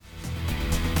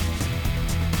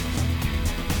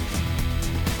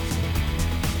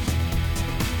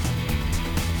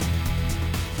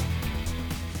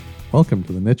Welcome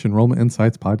to the Niche Enrollment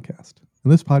Insights podcast.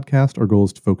 In this podcast, our goal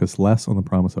is to focus less on the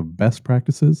promise of best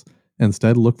practices and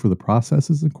instead look for the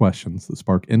processes and questions that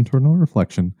spark internal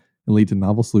reflection and lead to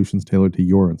novel solutions tailored to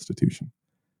your institution.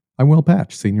 I'm Will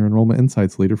Patch, Senior Enrollment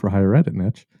Insights Leader for Higher Ed at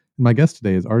Niche, and my guest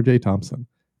today is RJ Thompson,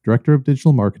 Director of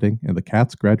Digital Marketing at the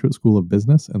Katz Graduate School of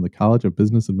Business and the College of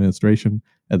Business Administration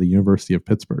at the University of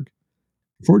Pittsburgh.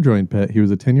 Before joining Pitt, he was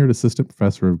a tenured assistant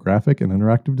professor of graphic and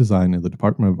interactive design in the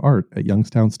Department of Art at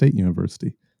Youngstown State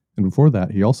University. And before that,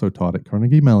 he also taught at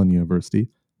Carnegie Mellon University,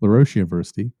 La Roche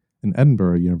University, and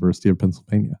Edinburgh University of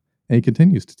Pennsylvania. And he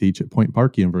continues to teach at Point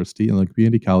Park University and the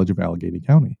Community College of Allegheny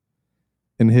County.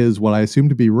 In his, what I assume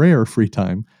to be rare free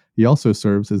time, he also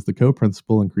serves as the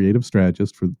co-principal and creative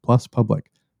strategist for Plus Public,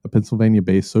 a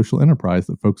Pennsylvania-based social enterprise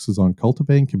that focuses on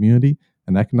cultivating community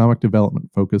and economic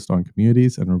development focused on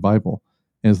communities and revival,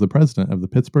 and is the president of the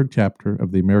Pittsburgh chapter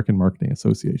of the American Marketing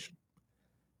Association.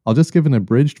 I'll just give an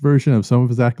abridged version of some of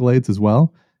his accolades as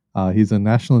well. He's a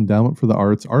National Endowment for the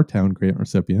Arts Art Town grant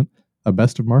recipient, a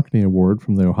Best of Marketing Award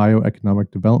from the Ohio Economic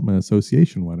Development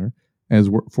Association winner,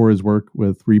 for his work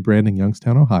with rebranding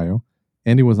Youngstown, Ohio,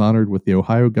 and he was honored with the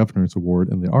Ohio Governor's Award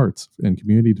in the Arts and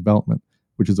Community Development,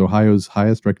 which is Ohio's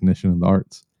highest recognition in the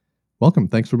arts. Welcome.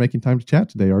 Thanks for making time to chat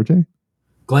today, RJ.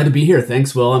 Glad to be here.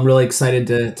 Thanks, Will. I'm really excited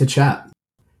to chat.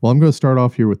 Well, I'm going to start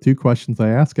off here with two questions I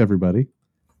ask everybody.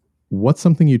 What's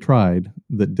something you tried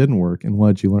that didn't work, and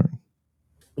what did you learn?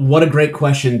 What a great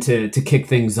question to kick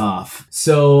things off.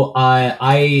 So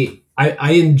I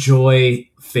enjoy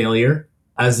failure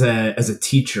as a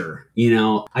teacher. You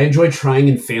know, I enjoy trying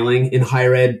and failing in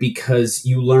higher ed because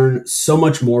you learn so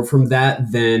much more from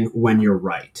that than when you're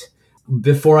right.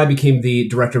 Before I became the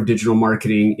director of digital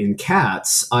marketing in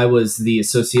Katz, I was the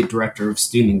associate director of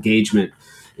student engagement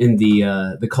in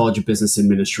the College of Business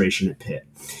Administration at Pitt.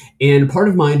 And part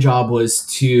of my job was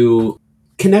to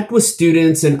connect with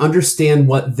students and understand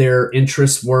what their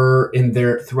interests were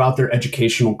throughout their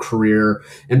educational career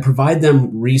and provide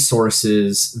them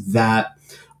resources that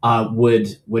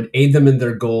would aid them in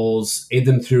their goals, aid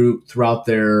them throughout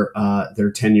their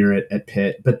tenure at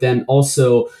Pitt, but then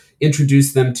also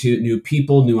introduce them to new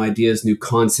people, new ideas, new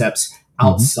concepts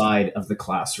outside of the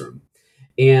classroom.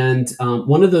 And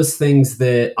one of those things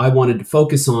that I wanted to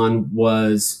focus on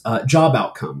was job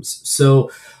outcomes.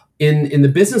 So in the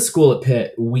business school at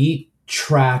Pitt, we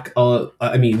track all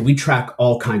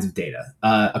kinds of data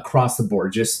across the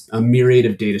board, just a myriad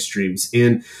of data streams.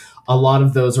 And a lot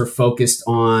of those are focused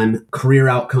on career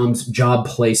outcomes, job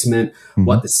placement,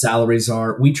 what the salaries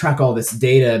are. We track all this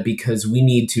data because we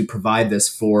need to provide this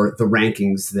for the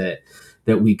rankings that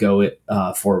we go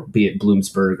for, be it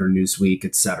Bloomsburg or Newsweek,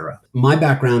 et cetera. My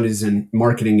background is in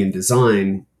marketing and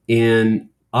design, and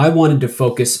I wanted to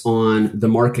focus on the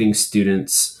marketing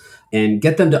students and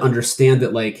get them to understand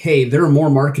that, like, hey, there are more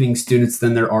marketing students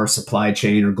than there are supply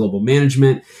chain or global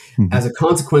management. As a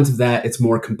consequence of that, it's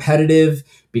more competitive.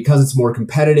 Because it's more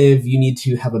competitive, you need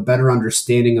to have a better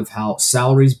understanding of how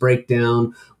salaries break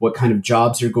down, what kind of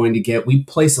jobs you're going to get. We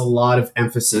place a lot of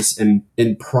emphasis and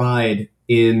pride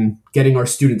in getting our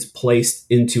students placed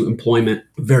into employment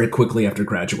very quickly after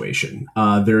graduation.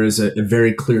 There is a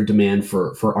very clear demand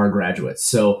for our graduates.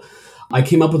 So I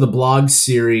came up with a blog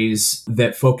series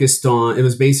that focused on, it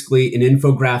was basically an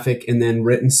infographic and then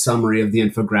written summary of the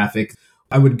infographic.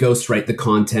 I would ghostwrite the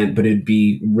content, but it'd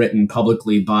be written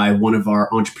publicly by one of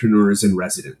our entrepreneurs in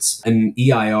residence, an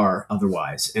EIR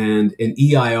otherwise. And an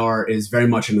EIR is very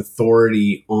much an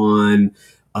authority on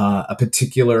a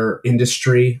particular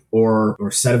industry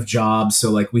or set of jobs. So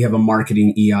like we have a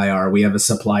marketing EIR, we have a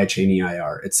supply chain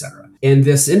EIR, et cetera. And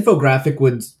this infographic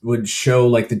would show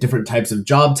like the different types of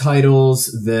job titles,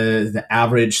 the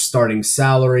average starting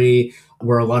salary,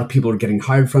 where a lot of people are getting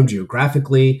hired from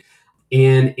geographically.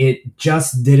 And it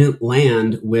just didn't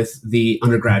land with the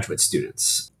undergraduate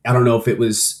students. I don't know if it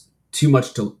was too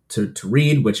much to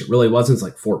read, which it really wasn't. It's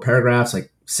like 4 paragraphs,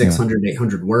 like 600,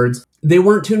 800 words. They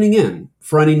weren't tuning in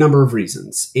for any number of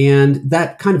reasons. And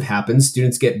that kind of happens.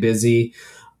 Students get busy.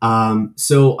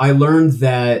 So I learned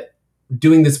that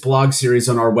doing this blog series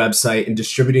on our website and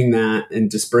distributing that and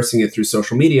dispersing it through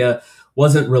social media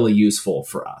wasn't really useful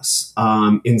for us.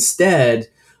 Instead,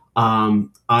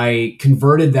 I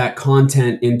converted that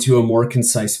content into a more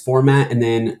concise format and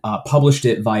then published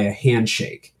it via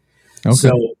Handshake. Okay.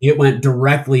 So it went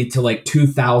directly to like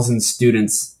 2,000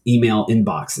 students' email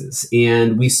inboxes.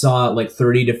 And we saw like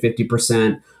 30 to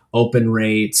 50% open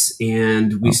rates.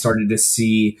 And we started to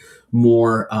see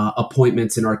more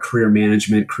appointments in our career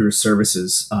management, career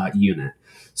services unit.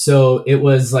 So it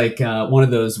was like one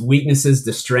of those weaknesses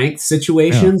to strength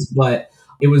situations, but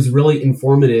it was really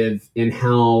informative in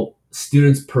how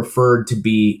students preferred to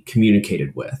be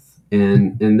communicated with.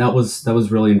 And that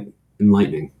was really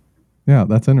enlightening. Yeah,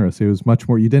 that's interesting. It was much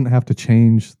more, you didn't have to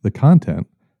change the content.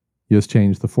 You just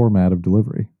changed the format of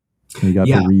delivery. And you got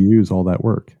to reuse all that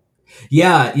work.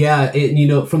 Yeah.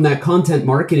 From that content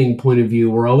marketing point of view,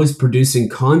 we're always producing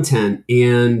content,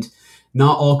 and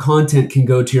not all content can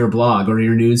go to your blog or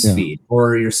your news feed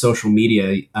or your social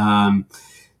media.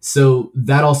 So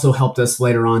that also helped us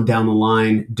later on down the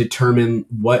line determine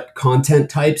what content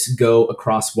types go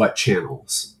across what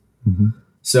channels. Mm-hmm.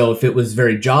 So if it was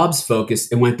very jobs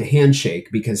focused, it went to Handshake,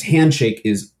 because Handshake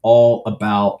is all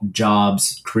about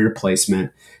jobs, career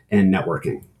placement, and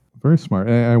networking. Very smart.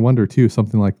 I wonder too,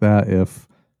 something like that, if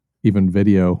even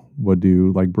video would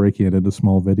do, like breaking it into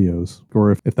small videos,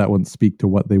 or if that wouldn't speak to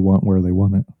what they want, where they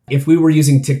want it. If we were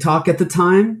using TikTok at the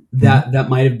time, that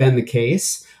might have been the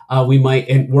case. We might,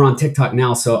 and we're on TikTok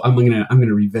now, so I'm gonna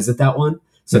revisit that one.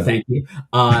 So thank you.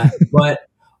 But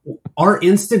our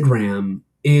Instagram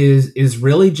is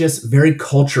really just very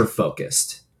culture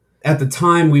focused. At the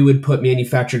time, we would put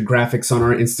manufactured graphics on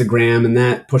our Instagram, and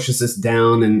that pushes us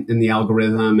down in the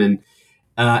algorithm. And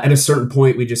at a certain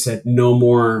point, we just said no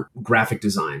more graphic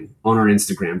design on our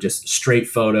Instagram, just straight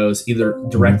photos, either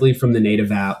directly from the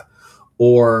native app,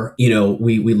 or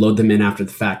we load them in after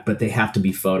the fact, but they have to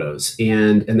be photos,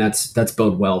 and that's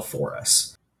bode well for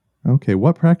us. Okay,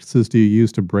 what practices do you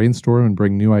use to brainstorm and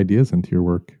bring new ideas into your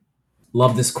work?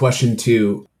 Love this question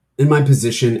too. In my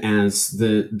position as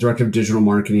the director of digital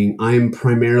marketing, I am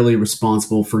primarily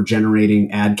responsible for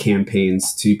generating ad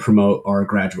campaigns to promote our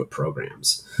graduate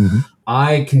programs. Mm-hmm.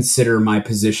 I consider my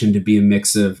position to be a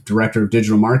mix of director of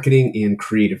digital marketing and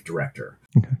creative director.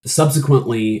 Okay.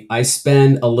 Subsequently, I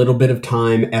spend a little bit of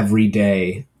time every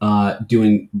day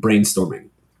doing brainstorming.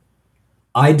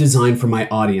 I design for my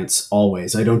audience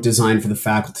always. I don't design for the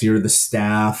faculty or the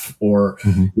staff or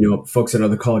folks at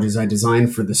other colleges. I design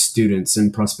for the students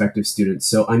and prospective students.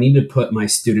 So I need to put my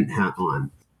student hat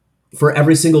on. For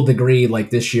every single degree,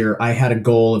 like this year, I had a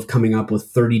goal of coming up with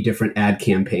 30 different ad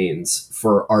campaigns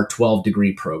for our 12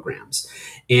 degree programs.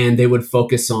 And they would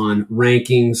focus on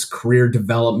rankings, career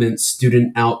development,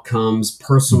 student outcomes,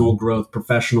 personal growth,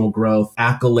 professional growth,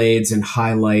 accolades and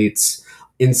highlights.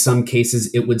 In some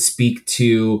cases, it would speak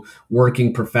to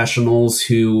working professionals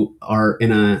who are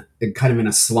in a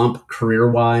slump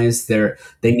career-wise. They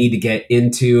need to get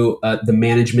into the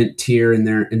management tier in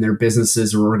their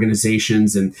businesses or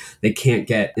organizations, and they can't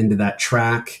get into that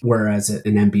track. Whereas an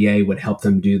MBA would help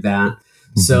them do that.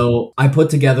 So I put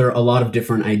together a lot of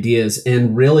different ideas,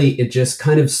 and really it just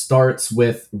kind of starts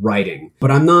with writing.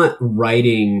 But I'm not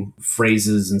writing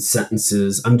phrases and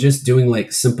sentences. I'm just doing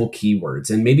like simple keywords.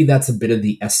 And maybe that's a bit of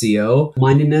the SEO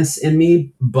mindedness in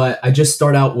me, but I just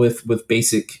start out with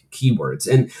basic keywords.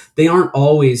 And they aren't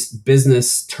always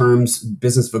business terms,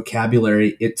 business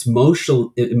vocabulary. It's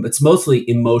mostly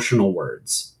emotional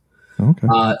words. Okay.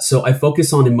 So I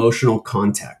focus on emotional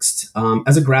context.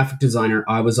 As a graphic designer,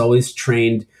 I was always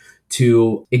trained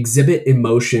to exhibit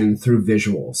emotion through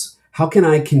visuals. How can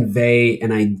I convey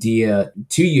an idea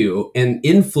to you and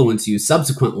influence you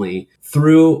subsequently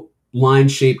through line,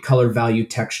 shape, color, value,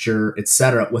 texture,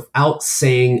 etc., without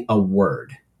saying a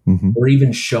word? Or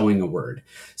even showing a word.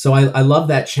 So I love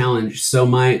that challenge. So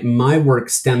my work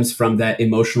stems from that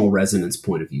emotional resonance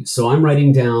point of view. So I'm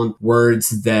writing down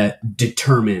words that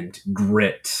determined,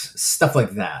 grit, stuff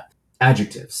like that,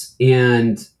 adjectives.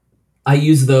 And I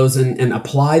use those and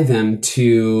apply them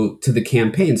to the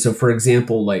campaign. So for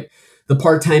example, like the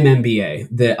part-time MBA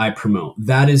that I promote,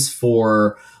 that is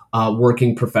for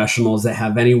working professionals that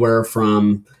have anywhere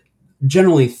from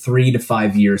generally 3 to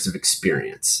 5 years of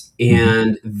experience.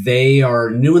 And they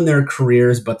are new in their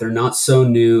careers, but they're not so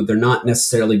new. They're not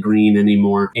necessarily green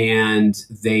anymore. And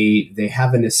they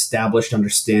have an established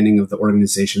understanding of the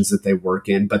organizations that they work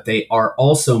in, but they are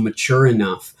also mature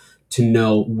enough to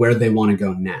know where they want to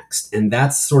go next. And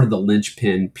that's sort of the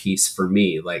linchpin piece for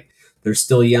me. Like, they're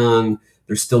still young,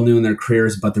 they're still new in their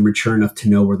careers, but they're mature enough to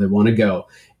know where they want to go.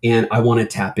 And I want to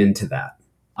tap into that.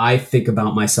 I think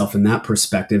about myself in that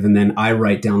perspective, and then I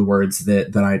write down words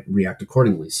that I react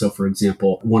accordingly. So for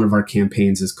example, one of our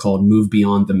campaigns is called Move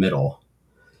Beyond the Middle.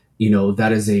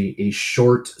 That is a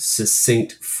short,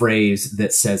 succinct phrase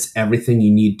that says everything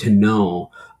you need to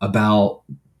know about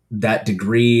that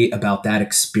degree, about that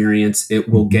experience. It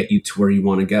will get you to where you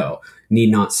want to go.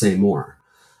 Need not say more.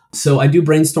 So I do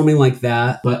brainstorming like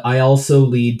that, but I also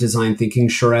lead design thinking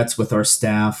charrettes with our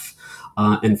staff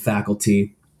and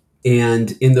faculty.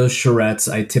 And in those charrettes,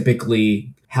 I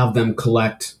typically have them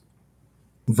collect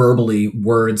verbally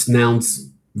words, nouns,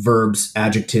 verbs,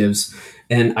 adjectives,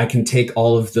 And I can take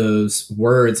all of those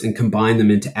words and combine them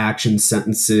into action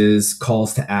sentences,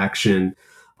 calls to action,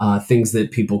 things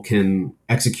that people can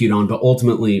execute on, but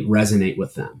ultimately resonate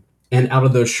with them. And out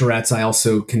of those charrettes, I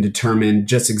also can determine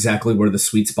just exactly where the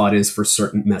sweet spot is for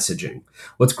certain messaging.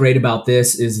 What's great about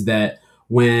this is that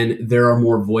when there are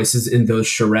more voices in those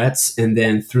charrettes, and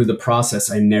then through the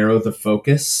process, I narrow the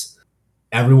focus,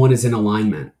 everyone is in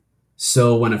alignment.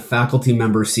 So when a faculty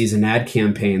member sees an ad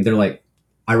campaign, they're like,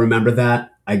 I remember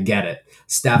that. I get it.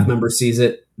 Staff member sees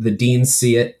it. The deans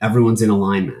see it. Everyone's in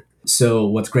alignment. So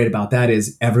what's great about that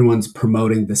is everyone's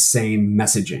promoting the same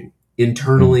messaging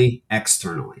internally,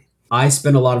 externally. I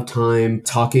spend a lot of time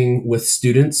talking with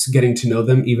students, getting to know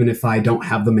them, even if I don't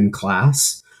have them in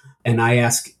class. And I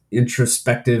ask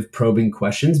introspective, probing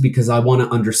questions because I want to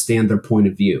understand their point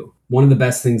of view. One of the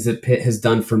best things that Pitt has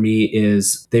done for me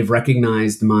is they've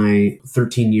recognized my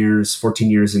 13 years,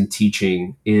 14 years in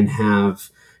teaching and have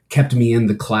kept me in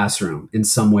the classroom in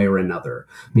some way or another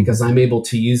because I'm able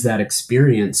to use that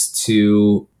experience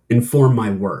to inform my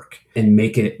work and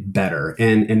make it better.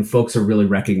 And folks are really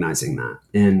recognizing that.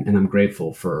 And I'm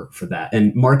grateful for that.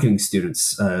 And marketing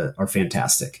students are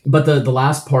fantastic. But the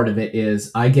last part of it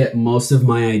is I get most of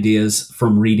my ideas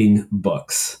from reading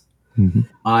books. Mm-hmm.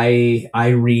 I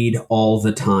read all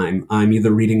the time. I'm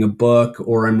either reading a book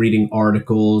or I'm reading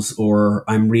articles or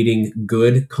I'm reading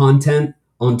good content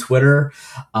on Twitter,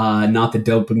 not the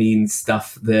dopamine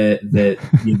stuff that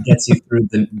gets you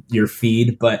through your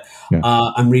feed, but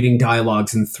I'm reading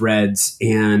dialogues and threads,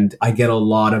 and I get a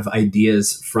lot of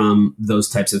ideas from those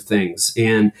types of things.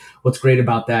 And what's great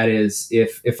about that is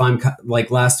if I'm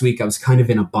like last week, I was kind of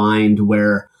in a bind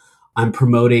where I'm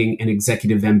promoting an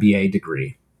executive MBA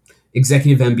degree.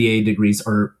 Executive MBA degrees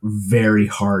are very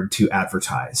hard to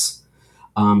advertise.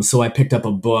 So I picked up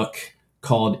a book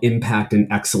called Impact and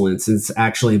Excellence. It's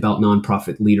actually about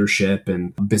nonprofit leadership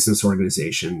and business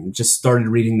organization. Just started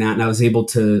reading that, and I was able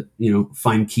to,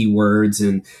 find keywords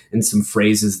and some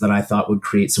phrases that I thought would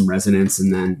create some resonance,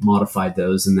 and then modified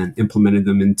those and then implemented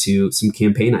them into some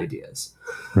campaign ideas.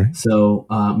 Right. So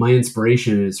my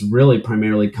inspiration is really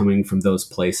primarily coming from those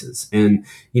places. And,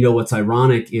 what's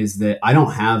ironic is that I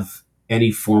don't have any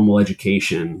formal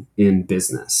education in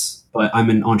business, but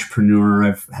I'm an entrepreneur.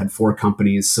 I've had 4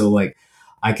 companies. So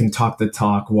I can talk the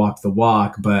talk, walk the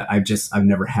walk, but I've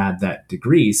never had that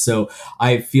degree. So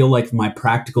I feel like my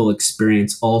practical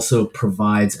experience also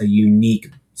provides a unique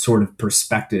sort of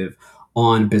perspective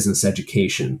on business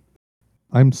education.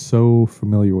 I'm so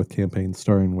familiar with campaigns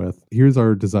starting with, here's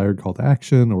our desired call to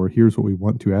action, or here's what we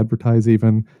want to advertise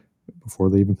even, before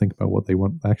they even think about what they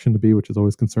want action to be, which is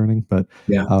always concerning. But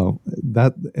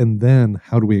that, and then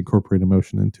how do we incorporate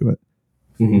emotion into it?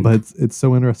 Mm-hmm. But it's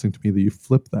so interesting to me that you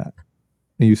flip that.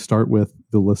 And you start with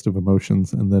the list of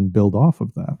emotions and then build off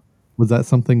of that. Was that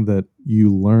something that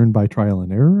you learned by trial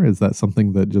and error? Is that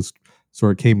something that just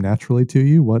sort of came naturally to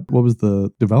you? What was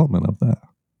the development of that?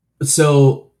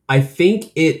 So I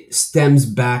think it stems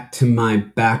back to my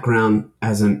background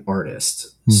as an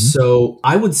artist. Mm-hmm. So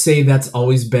I would say that's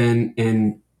always been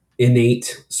an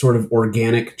innate sort of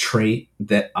organic trait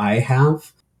that I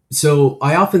have. So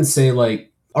I often say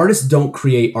artists don't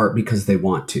create art because they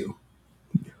want to.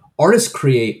 Artists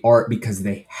create art because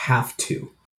they have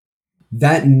to.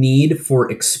 That need for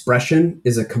expression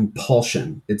is a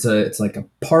compulsion. It's like a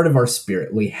part of our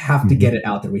spirit. We have to get it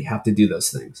out there. We have to do those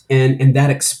things. And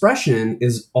that expression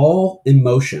is all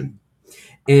emotion.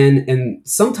 And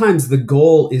sometimes the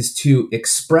goal is to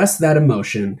express that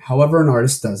emotion, however an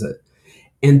artist does it,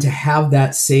 and to have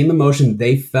that same emotion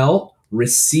they felt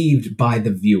received by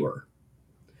the viewer.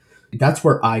 That's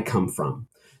where I come from.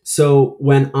 So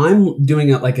when I'm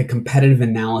doing a competitive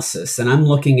analysis and I'm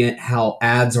looking at how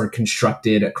ads are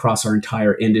constructed across our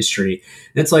entire industry,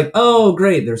 it's like, oh,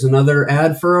 great, there's another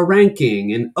ad for a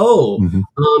ranking. And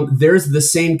there's the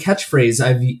same catchphrase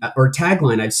or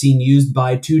tagline I've seen used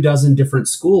by 24 different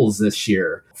schools this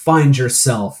year. Find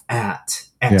yourself at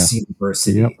X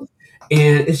university. Yep.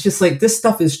 And it's just this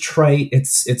stuff is trite.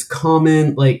 It's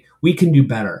common. We can do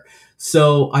better.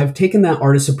 So I've taken that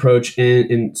artist approach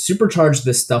and supercharged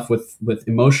this stuff with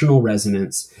emotional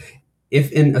resonance.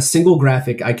 If in a single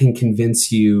graphic, I can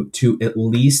convince you to at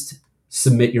least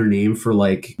submit your name for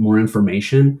more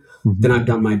information, then I've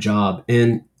done my job.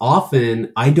 And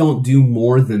often I don't do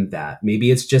more than that. Maybe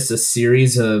it's just a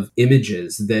series of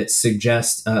images that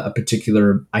suggest a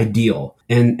particular ideal.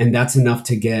 And that's enough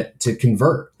to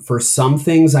convert. For some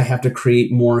things, I have to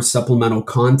create more supplemental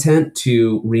content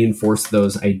to reinforce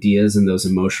those ideas and those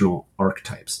emotional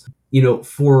archetypes.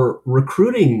 For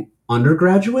recruiting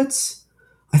undergraduates,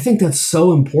 I think that's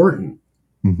so important.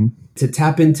 Mm-hmm. To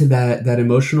tap into that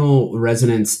emotional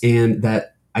resonance and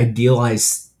that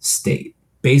idealized state.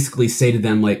 Basically say to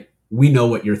them, like, we know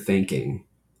what you're thinking.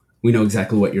 We know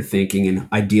exactly what you're thinking. And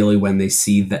ideally when they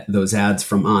see those ads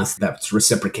from us, that's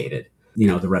reciprocated.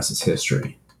 The rest is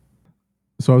history.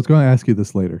 So I was going to ask you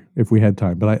this later if we had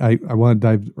time, but I want to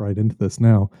dive right into this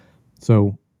now.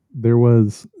 So there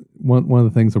was one of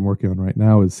the things I'm working on right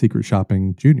now is secret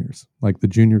shopping juniors, like the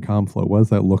junior ComFlow. What does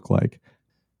that look like?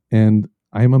 And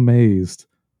I'm amazed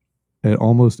at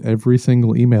almost every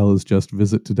single email is just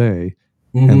visit today,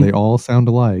 and they all sound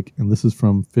alike. And this is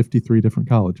from 53 different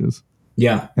colleges.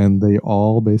 Yeah. And they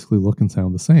all basically look and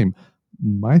sound the same.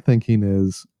 My thinking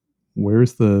is,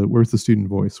 where's the student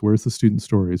voice? Where's the student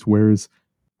stories? Where's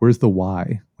the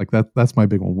why? Like that's my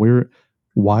big one.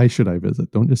 Why should I visit?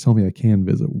 Don't just tell me I can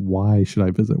visit. Why should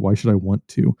I visit? Why should I want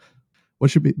to? What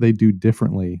should they do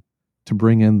differently to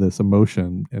bring in this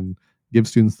emotion and give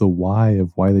students the why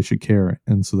of why they should care,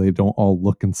 and so they don't all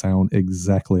look and sound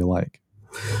exactly alike?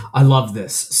 I love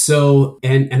this. So,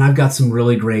 and I've got some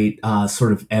really great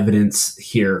sort of evidence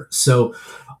here. So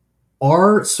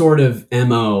our sort of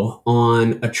MO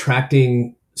on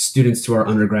attracting students to our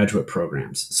undergraduate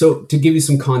programs. So to give you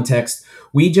some context,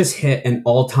 we just hit an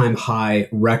all-time high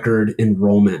record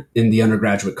enrollment in the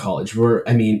undergraduate college.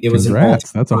 It was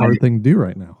Congrats. That's a hard thing to do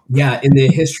right now. Yeah, in the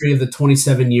history of the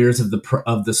 27 years of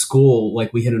the school,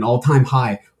 like we hit an all-time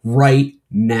high right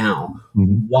now.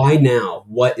 Mm-hmm. Why now?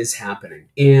 What is happening?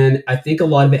 And I think a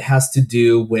lot of it has to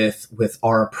do with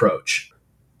our approach.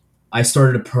 I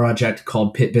started a project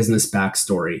called Pitt Business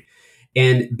Backstory.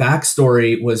 And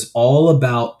Backstory was all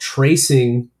about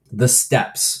tracing the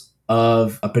steps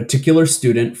of a particular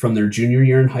student from their junior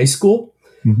year in high school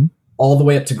all the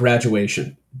way up to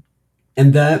graduation.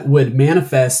 And that would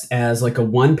manifest as like a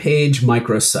one-page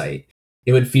microsite.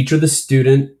 It would feature the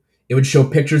student. It would show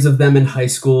pictures of them in high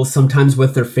school, sometimes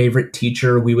with their favorite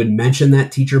teacher. We would mention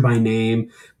that teacher by name.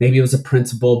 Maybe it was a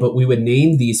principal, but we would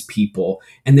name these people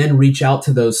and then reach out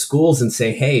to those schools and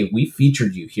say, hey, we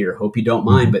featured you here. Hope you don't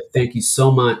mind, but thank you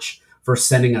so much for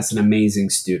sending us an amazing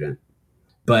student.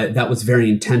 But that was very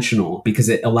intentional because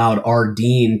it allowed our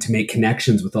dean to make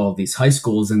connections with all of these high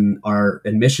schools and our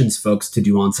admissions folks to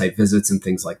do on-site visits and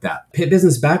things like that. Pitt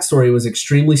Business Backstory was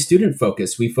extremely student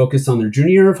focused. We focused on their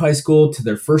junior year of high school to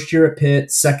their first year at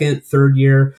Pitt, second, third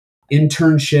year,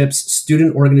 internships,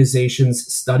 student organizations,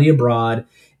 study abroad,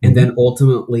 and then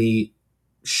ultimately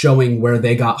showing where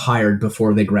they got hired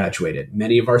before they graduated.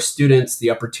 Many of our students, the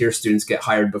upper tier students, get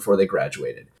hired before they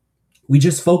graduated. We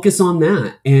just focus on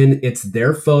that, and it's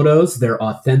their photos. They're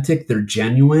authentic. They're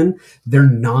genuine. They're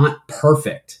not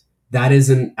perfect. That is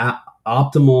an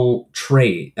optimal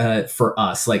trait for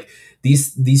us. Like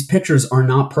these pictures are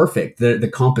not perfect.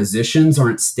 The compositions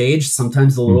aren't staged.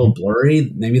 Sometimes a little blurry.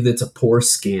 Maybe that's a poor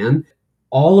scan.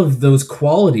 All of those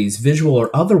qualities, visual or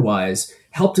otherwise,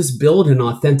 helped us build an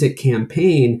authentic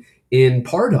campaign in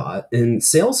Pardot and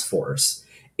Salesforce.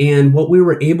 And what we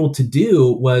were able to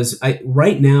do was,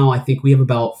 right now, I think we have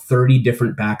about 30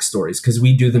 different backstories because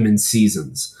we do them in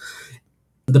seasons.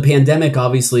 The pandemic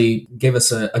obviously gave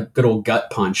us a good old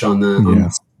gut punch on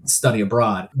the study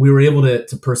abroad. We were able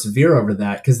to persevere over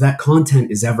that because that content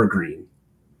is evergreen.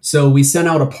 So we sent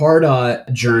out a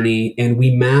Pardot journey and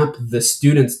we map the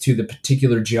students to the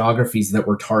particular geographies that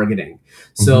we're targeting.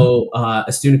 So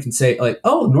a student can say, like,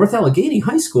 oh, North Allegheny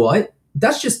High School,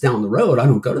 that's just down the road. I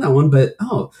don't go to that one, but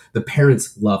the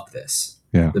parents loved this.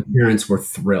 Yeah. The parents were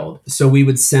thrilled. So we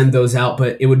would send those out,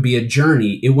 but it would be a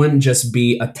journey. It wouldn't just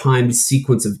be a timed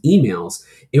sequence of emails.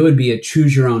 It would be a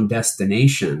choose your own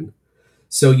destination.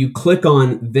 So you click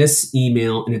on this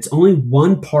email and it's only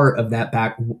one part of that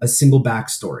a single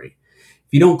backstory.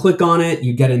 If you don't click on it,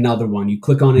 you get another one. You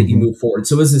click on it, you move forward.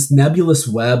 So it was this nebulous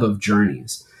web of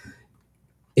journeys.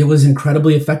 It was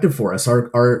incredibly effective for us.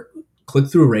 Our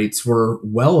click-through rates were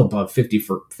well above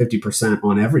 50%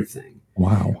 on everything.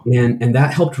 Wow. And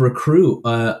that helped recruit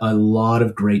a lot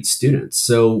of great students.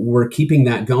 So we're keeping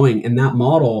that going. And that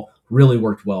model really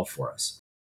worked well for us.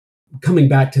 Coming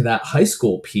back to that high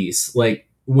school piece, like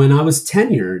when I was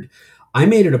tenured, I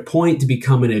made it a point to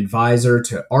become an advisor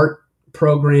to art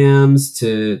programs,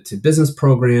 to business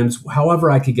programs,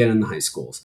 however I could get in the high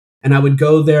schools. And I would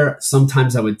go there.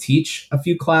 Sometimes I would teach a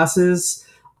few classes,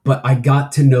 but I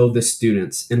got to know the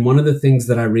students. And one of the things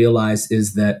that I realized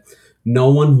is that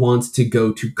no one wants to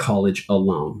go to college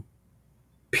alone,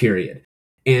 period.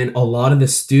 And a lot of the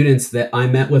students that I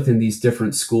met with in these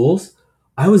different schools,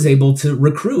 I was able to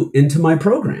recruit into my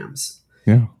programs.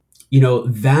 Yeah.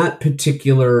 That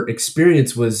particular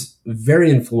experience was very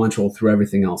influential through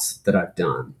everything else that I've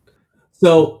done.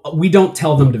 So we don't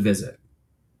tell them to visit.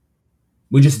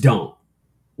 We just don't.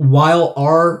 While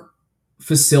our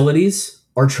facilities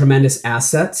are tremendous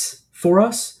assets for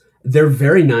us, they're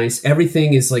very nice.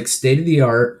 Everything is like state of the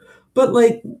art. But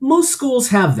like most schools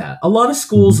have that. A lot of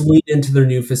schools Mhm. lean into their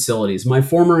new facilities. My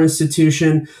former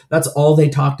institution, that's all they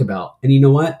talked about. And you know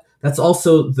what? That's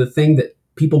also the thing that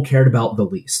people cared about the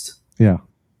least. Yeah.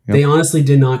 They Yep. honestly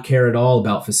did not care at all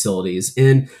about facilities.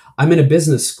 And I'm in a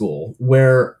business school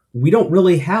where we don't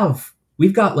really have,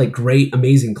 we've got like great,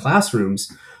 amazing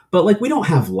classrooms, but like we don't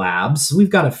have labs. We've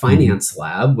got a Mhm. finance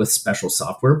lab with special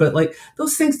software, but like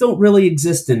those things don't really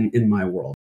exist in my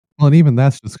world. Well, and even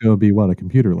that's just gonna be what, a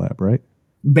computer lab, right?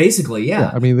 Basically, Yeah,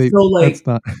 yeah. I mean, they So that's like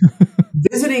not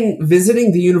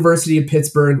visiting the University of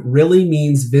Pittsburgh really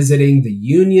means visiting the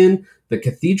Union, the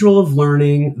Cathedral of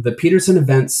Learning, the Peterson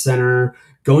Events Center,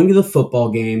 going to the football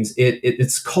games.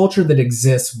 It's culture that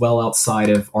exists well outside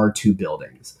of our two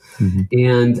buildings, Mhm.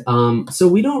 and so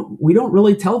we don't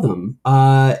really tell them,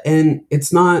 and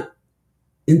it's not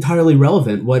entirely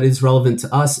relevant. What is relevant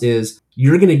to us is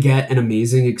you're going to get an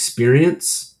amazing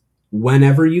experience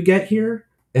whenever you get here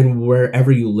and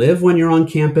wherever you live when you're on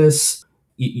campus.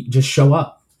 You just show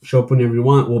up whenever you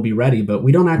want. We'll be ready, but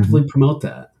we don't Mhm. actively promote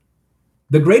that.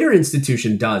 The greater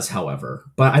institution does, however,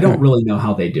 but I don't Right. really know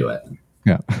how they do it.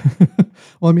 Yeah.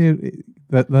 Well, I mean,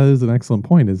 that is an excellent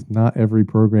point, is not every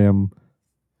program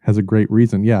has a great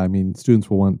reason. Yeah, I mean, students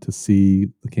will want to see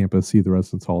the campus, see the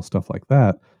residence hall, stuff like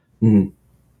that, Mhm.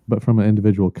 but from an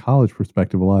individual college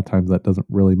perspective, a lot of times that doesn't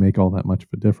really make all that much of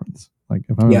a difference. Like,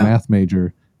 if I'm a Yeah, math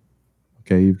major,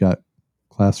 okay, you've got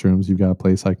classrooms, you've got a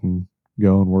place I can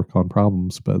go and work on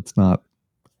problems, but it's not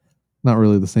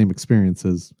really the same experience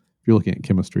as if you're looking at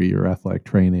chemistry or athletic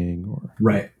training or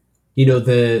right. You know,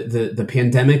 the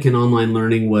pandemic and online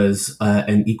learning was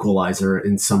an equalizer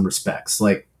in some respects.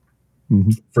 Like,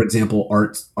 Mhm. for example,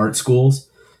 art schools,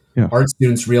 Yeah. art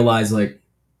students realize like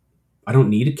I don't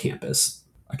need a campus.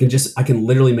 I can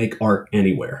literally make art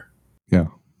anywhere. Yeah.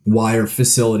 Why are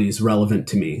facilities relevant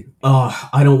to me? Oh,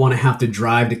 I don't want to have to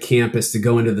drive to campus to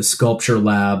go into the sculpture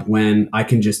lab when I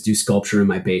can just do sculpture in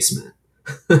my basement.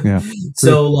 Yeah. True.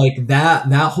 So like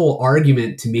that whole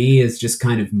argument to me is just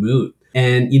kind of moot.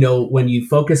 And you know, when you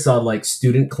focus on like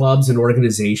student clubs and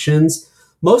organizations,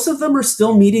 most of them are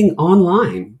still meeting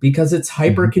online because it's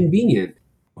hyper Mhm. convenient.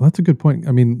 Well, that's a good point.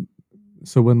 I mean,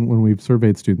 so when we've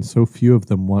surveyed students, so few of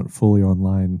them want fully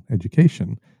online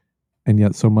education, and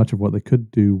yet so much of what they could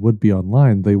do would be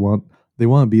online. They want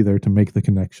to be there to make the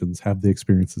connections, have the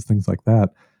experiences, things like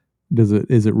that. Does it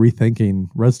is it rethinking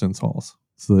residence halls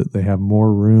so that they have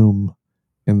more room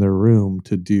in their room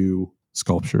to do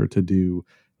sculpture, to do,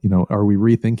 are we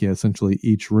rethinking essentially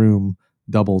each room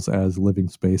doubles as living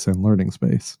space and learning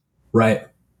space? Right.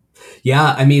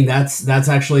 Yeah, I mean that's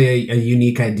actually a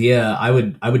unique idea. I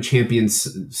would champion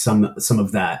some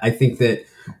of that. I think that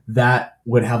that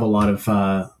would have a lot of.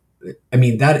 I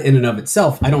mean that in and of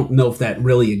itself, I don't know if that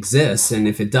really exists, and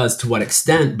if it does, to what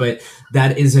extent. But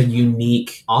that is a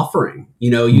unique offering.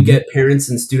 You know, you Mhm. get parents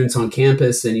and students on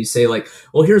campus, and you say like,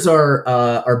 "Well, here's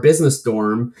our business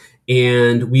dorm,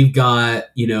 and we've got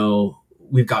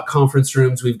conference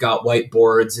rooms, we've got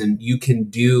whiteboards, and you can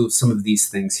do some of these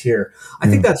things here." I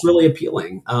think Yeah. that's really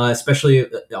appealing, especially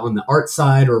on the art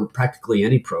side or practically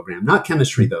any program. Not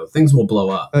chemistry though; things will blow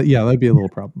up. Yeah, that'd be a little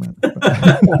problematic, but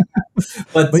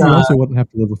But but you also wouldn't have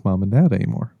to live with mom and dad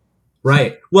anymore.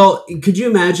 right, well, could you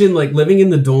imagine like living in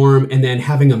the dorm and then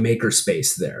having a maker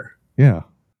space there? Yeah.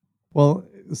 Well,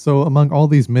 so among all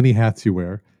these many hats you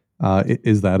wear,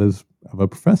 is that as of a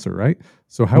professor, right?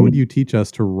 So how would Mhm. you teach us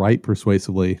to write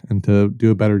persuasively and to do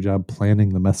a better job planning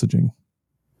the messaging?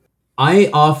 I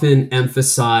often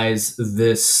emphasize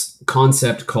this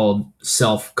concept called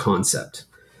self concept.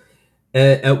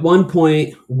 At one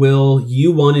point, Will,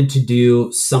 you wanted to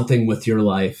do something with your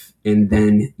life and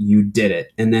then you did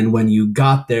it. And then when you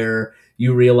got there,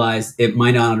 you realized it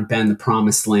might not have been the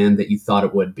promised land that you thought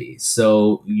it would be.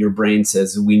 So your brain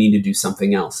says, we need to do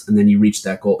something else. And then you reach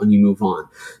that goal and you move on.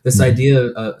 This Mhm. idea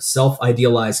of self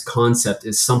idealized concept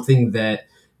is something that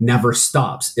never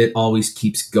stops, it always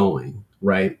keeps going,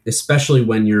 right? Especially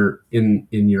when you're in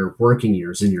your working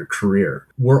years, in your career.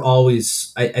 We're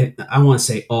always I want to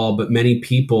say all, but many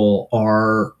people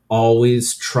are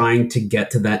always trying to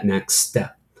get to that next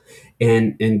step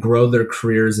and grow their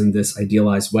careers in this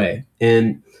idealized way.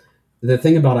 And the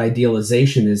thing about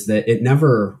idealization is that it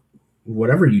never,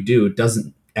 whatever you do, it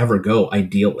doesn't ever go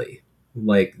ideally.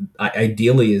 Like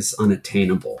ideally is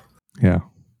unattainable, Yeah.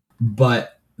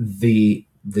 but the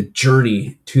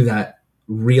journey to that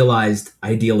realized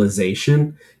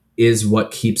idealization is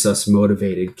what keeps us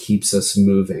motivated, keeps us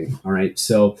moving. All right.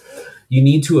 So You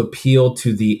need to appeal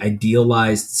to the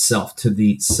idealized self, to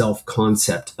the self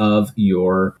concept of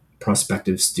your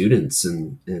prospective students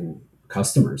and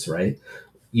customers, right?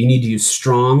 You need to use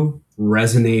strong,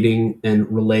 resonating, and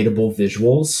relatable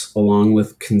visuals along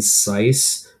with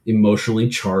concise, emotionally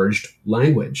charged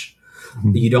language.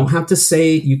 You don't have to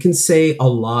say, you can say a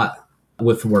lot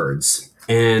with words,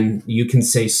 and you can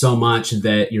say so much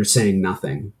that you're saying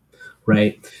nothing,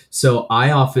 right? So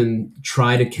I often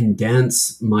try to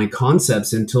condense my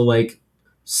concepts into like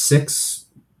 6,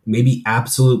 maybe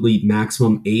absolutely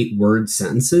maximum 8 word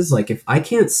sentences. Like if I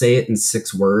can't say it in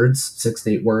 6 words, 6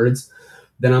 to 8 words,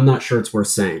 then I'm not sure it's worth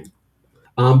saying.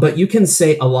 But you can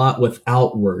say a lot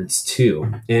without words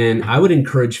too. And I would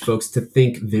encourage folks to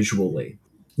think visually.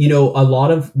 A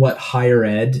lot of what higher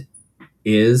ed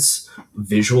is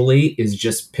visually is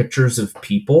just pictures of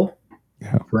people,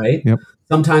 Yeah. right? Yep.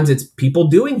 Sometimes it's people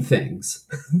doing things.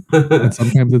 And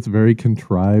sometimes it's very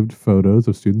contrived photos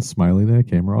of students smiling at a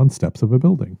camera on steps of a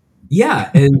building.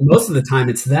 Yeah, and most of the time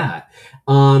it's that.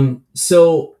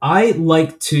 So I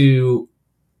like to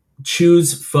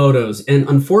choose photos, and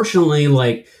unfortunately,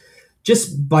 like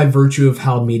just by virtue of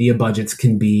how media budgets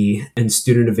can be and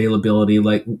student availability,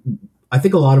 like I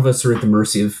think a lot of us are at the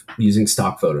mercy of using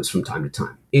stock photos from time to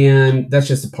time. And that's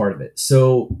just a part of it.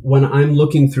 So when I'm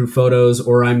looking through photos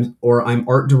or I'm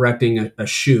art directing a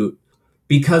shoot,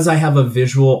 because I have a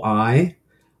visual eye,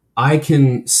 I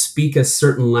can speak a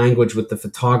certain language with the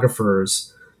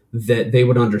photographers that they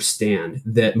would understand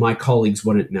that my colleagues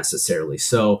wouldn't necessarily.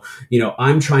 So,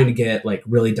 I'm trying to get like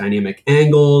really dynamic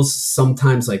angles,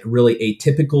 sometimes like really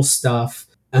atypical stuff,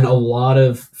 and a lot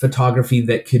of photography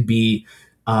that could be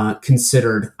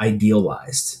considered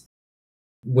idealized.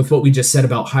 With what we just said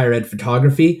about higher ed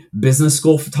photography, business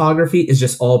school photography is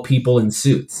just all people in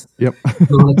suits. Yep.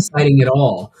 Not exciting at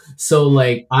all. So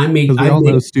like Because we all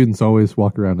know students always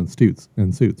walk around in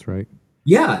suits, right?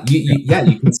 Yeah, you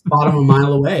can spot them a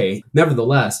mile away.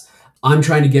 Nevertheless, I'm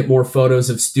trying to get more photos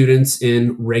of students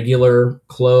in regular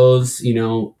clothes,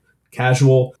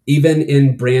 casual, even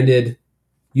in branded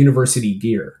university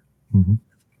gear. Mm-hmm.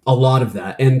 A lot of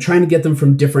that, and trying to get them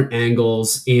from different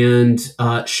angles and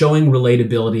showing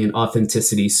relatability and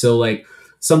authenticity. So like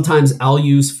sometimes I'll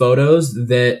use photos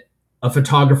that a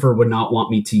photographer would not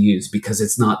want me to use because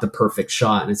it's not the perfect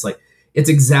shot. And it's like, it's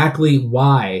exactly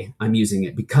why I'm using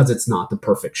it, because it's not the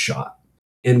perfect shot.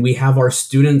 And we have our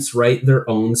students write their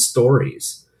own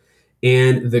stories.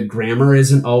 And the grammar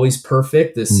isn't always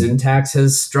perfect. The syntax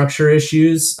has structure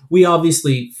issues. We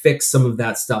obviously fix some of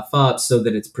that stuff up so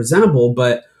that it's presentable,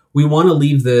 but we want to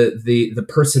leave the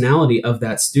personality of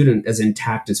that student as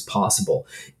intact as possible,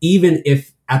 even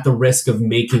if at the risk of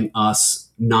making us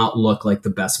not look like the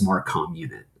best Marcom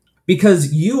unit.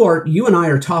 Because you and I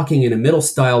are talking in a middle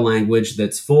style language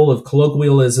that's full of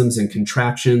colloquialisms and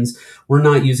contractions. We're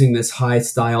not using this high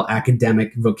style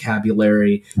academic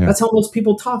vocabulary. Yeah. That's how most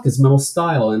people talk, is middle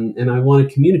style. And I want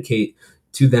to communicate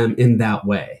to them in that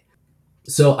way.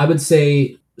 So I would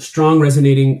say strong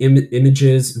resonating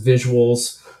images,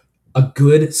 visuals, a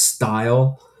good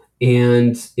style,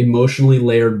 and emotionally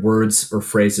layered words or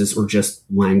phrases or just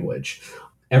language.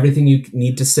 Everything you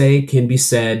need to say can be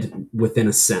said within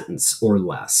a sentence or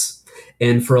less.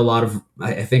 And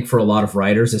I think for a lot of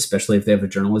writers, especially if they have a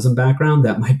journalism background,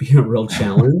 that might be a real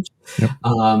challenge.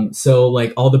 Yep. So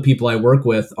like all the people I work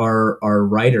with are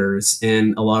writers,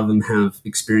 and a lot of them have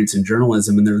experience in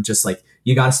journalism, and they're just like,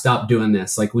 you got to stop doing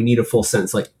this. Like, we need a full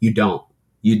sentence. Like, you don't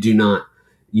need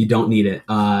it.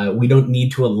 We don't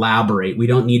need to elaborate. We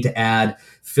don't need to add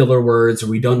filler words, or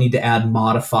we don't need to add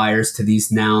modifiers to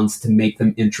these nouns to make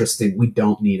them interesting. We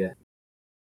don't need it.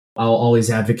 I'll always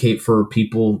advocate for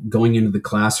people going into the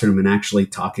classroom and actually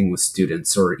talking with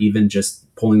students, or even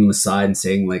just pulling them aside and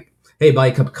saying like, hey, buy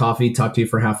a cup of coffee, talk to you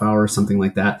for a half hour or something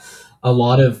like that. A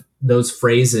lot of those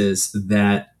phrases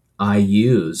that I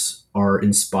use are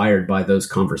inspired by those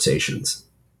conversations.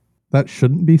 That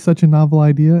shouldn't be such a novel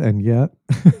idea, and yet,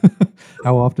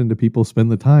 how often do people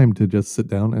spend the time to just sit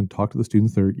down and talk to the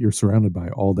students you're surrounded by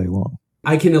all day long?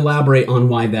 I can elaborate on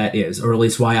why that is, or at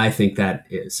least why I think that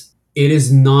is. It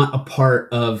is not a part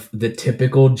of the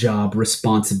typical job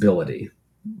responsibility.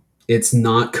 It's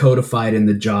not codified in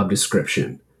the job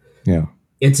description. Yeah.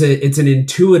 It's an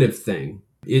intuitive thing.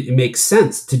 It makes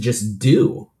sense to just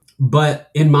do. But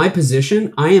in my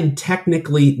position, I am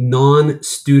technically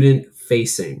non-student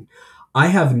facing. I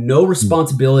have no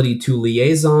responsibility to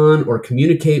liaison or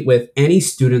communicate with any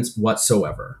students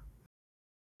whatsoever.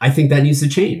 I think that needs to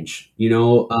change.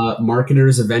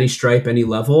 Marketers of any stripe, any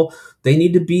level, they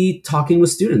need to be talking with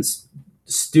students.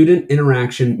 Student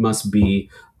interaction must be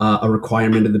a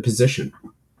requirement of the position.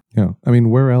 Yeah. I mean,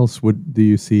 where else do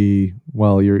you see,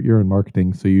 well, you're in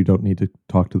marketing, so you don't need to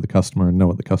talk to the customer and know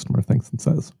what the customer thinks and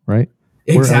says, right?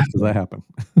 Where else does that Exactly. happen?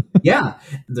 Yeah.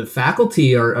 The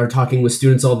faculty are talking with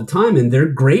students all the time, and they're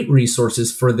great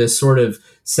resources for this sort of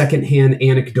secondhand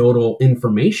anecdotal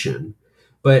information.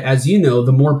 But as you know,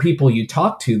 the more people you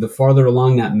talk to, the farther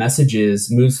along that message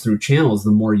moves through channels,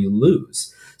 the more you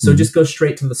lose. So Mhm. just go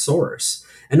straight to the source.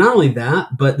 And not only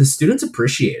that, but the students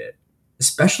appreciate it,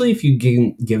 especially if you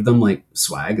give them like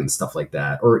swag and stuff like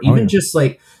that, or Oh even yeah. just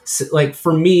like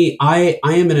for me, I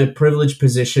am in a privileged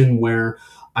position where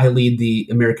I lead the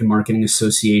American Marketing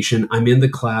Association. I'm in the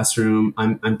classroom.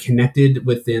 I'm connected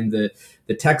within the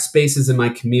tech spaces in my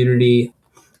community.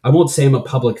 I won't say I'm a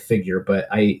public figure, but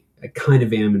I kind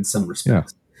of am in some Yeah.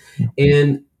 respects. Yeah.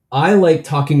 And I like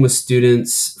talking with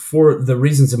students for the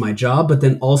reasons of my job, but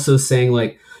then also saying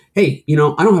like, hey, I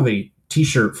don't have a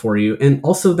t-shirt for you. And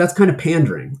also that's kind of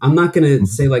pandering. I'm not going to Mhm.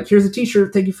 say like, here's a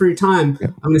t-shirt. Thank you for your time. Yeah.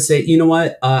 I'm going to say, you know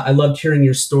what? I loved hearing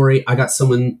your story. I got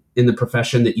someone in the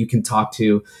profession that you can talk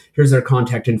to. Here's their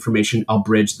contact information. I'll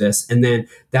bridge this. And then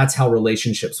that's how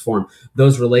relationships form.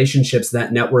 Those relationships,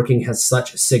 that networking has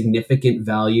such significant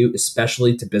value,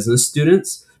 especially to business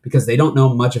students, because they don't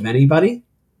know much of anybody,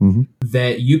 Mhm.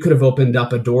 that you could have opened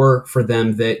up a door for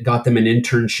them that got them an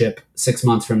internship 6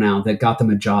 months from now, that got them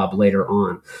a job later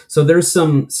on. So there's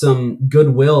some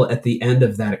goodwill at the end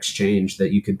of that exchange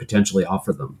that you could potentially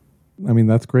offer them. I mean,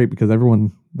 that's great because they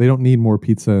don't need more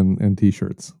pizza and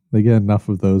t-shirts. They get enough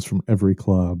of those from every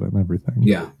club and everything.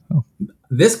 Yeah. So,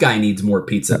 This guy needs more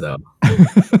pizza yeah.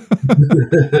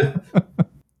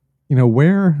 though.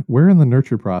 Where in the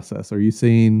nurture process are you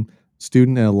seeing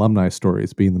student and alumni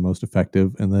stories being the most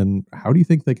effective? And then how do you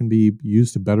think they can be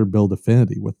used to better build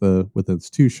affinity with the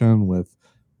institution, with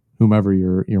whomever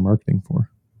you're marketing for?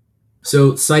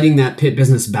 So citing that Pitt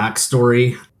business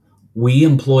backstory, we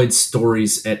employed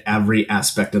stories at every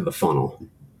aspect of the funnel,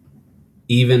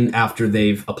 even after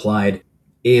they've applied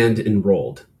and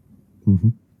enrolled. Hmm.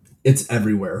 It's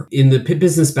everywhere. In the Pitt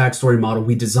business backstory model,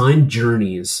 we designed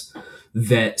journeys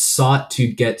that sought to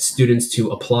get students to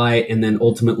apply and then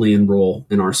ultimately enroll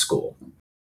in our school.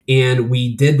 And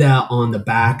we did that on the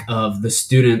back of the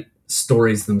student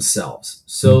stories themselves.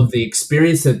 So Hmm. the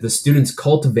experience that the students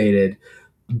cultivated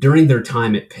during their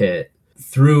time at Pitt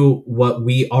through what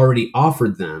we already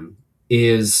offered them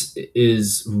is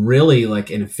really like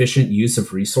an efficient use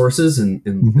of resources Hmm.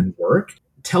 and work.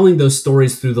 Telling those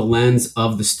stories through the lens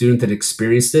of the student that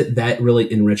experienced it, that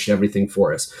really enriched everything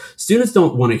for us. Students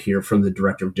don't want to hear from the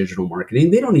director of digital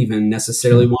marketing. They don't even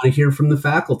necessarily Sure. want to hear from the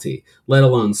faculty, let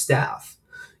alone staff.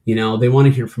 They want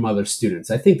to hear from other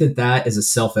students. I think that is a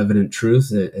self-evident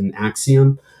truth, an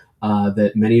axiom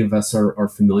that many of us are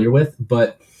familiar with.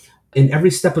 But in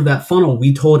every step of that funnel,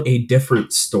 we told a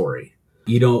different story.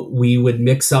 We would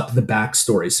mix up the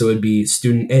backstory. So it'd be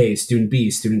student A, student B,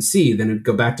 student C, then it'd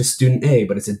go back to student A,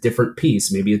 but it's a different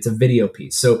piece. Maybe it's a video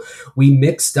piece. So we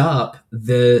mixed up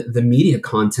the media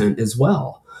content as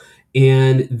well.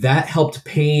 And that helped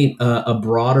paint a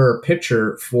broader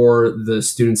picture for the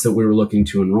students that we were looking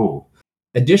to enroll.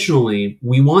 Additionally,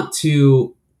 we want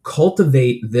to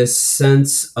cultivate this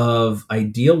sense of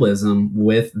idealism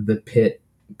with the Pitt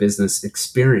business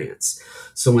experience.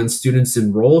 So when students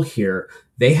enroll here,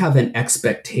 they have an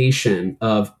expectation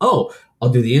of, oh, I'll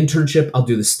do the internship, I'll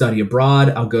do the study abroad,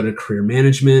 I'll go to career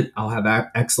management, I'll have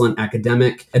excellent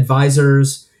academic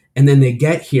advisors. And then they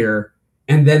get here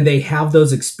and then they have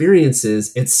those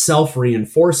experiences. It's self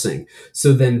reinforcing.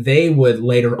 So then they would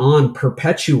later on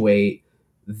perpetuate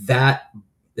that,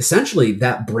 essentially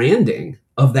that branding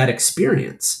of that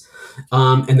experience.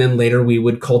 And then later we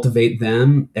would cultivate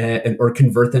them or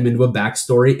convert them into a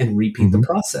backstory and repeat the Hmm.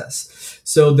 process.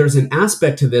 So there's an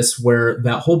aspect to this where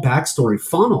that whole backstory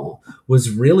funnel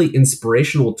was really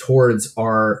inspirational towards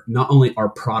not only our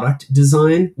product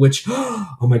design, which,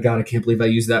 oh my God, I can't believe I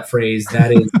used that phrase.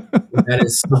 That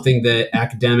is something that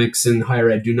academics in higher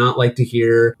ed do not like to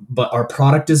hear, but our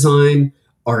product design,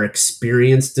 our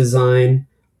experience design,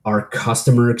 our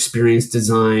customer experience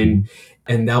design,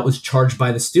 Hmm. and that was charged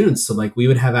by the students. So like we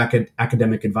would have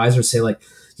academic advisors say like,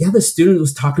 yeah, the student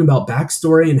was talking about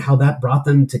backstory and how that brought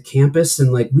them to campus,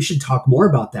 and like we should talk more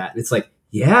about that. And it's like,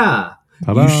 yeah,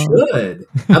 you Ta-da! should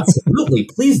absolutely,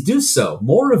 please do so,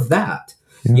 more of that.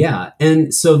 Yeah. Yeah.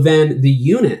 And so then the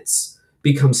units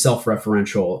become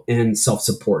self-referential and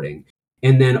self-supporting,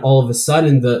 and then all of a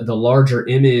sudden the larger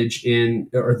image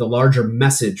or the larger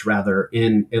message rather,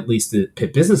 in at least the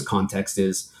Pitt business context,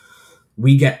 is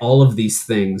we get all of these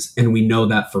things and we know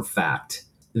that for fact.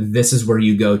 This is where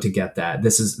you go to get that.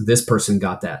 This person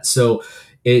got that. So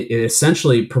it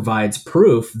essentially provides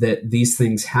proof that these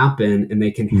things happen and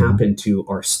they can happen to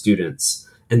our students.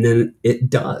 And then it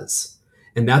does.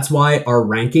 And that's why our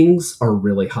rankings are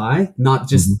really high, not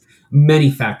just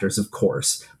many factors, of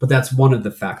course, but that's one of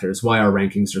the factors why our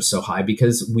rankings are so high,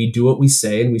 because we do what we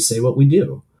say and we say what we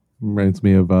do. Reminds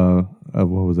me of what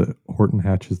was it? Horton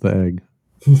hatches the egg.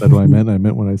 Said what I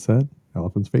meant what I said.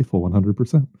 Elephant's faithful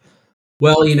 100%.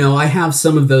 Well, I have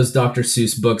some of those Dr.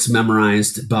 Seuss books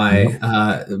memorized by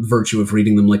virtue of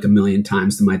reading them like a million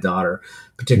times to my daughter,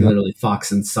 particularly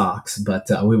Fox and Socks, but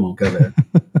we won't go there.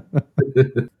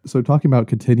 So talking about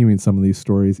continuing some of these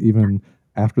stories, even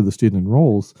after the student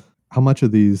enrolls, how much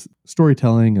of these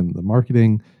storytelling and the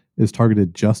marketing is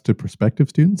targeted just to prospective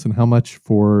students, and how much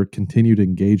for continued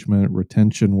engagement,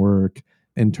 retention work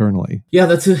internally? Yeah,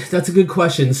 that's a good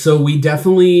question. So we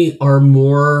definitely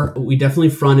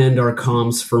front end our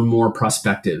comms for more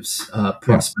prospective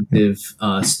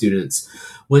students.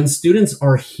 When students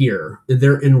are here,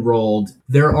 they're enrolled,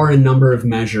 there are a number of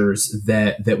measures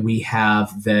that we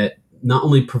have that not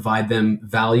only provide them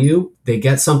value, they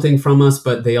get something from us,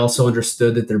 but they also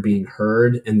understood that they're being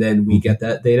heard, and then we get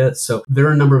that data. So there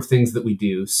are a number of things that we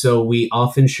do. So we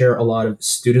often share a lot of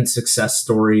student success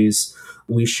stories.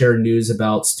 We share news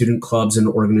about student clubs and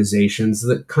organizations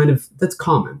that's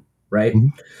common, right?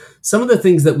 Some of the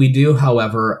things that we do,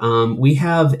 however, we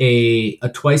have a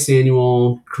twice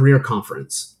annual career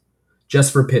conference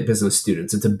just for Pitt business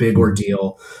students. It's a big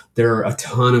ordeal. There are a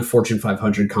ton of Fortune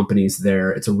 500 companies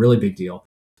there. It's a really big deal.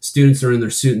 Students are in their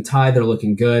suit and tie. They're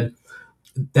looking good.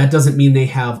 That doesn't mean they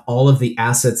have all of the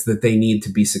assets that they need to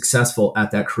be successful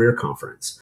at that career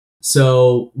conference.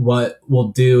 So what we'll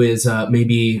do is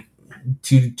maybe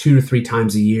two to three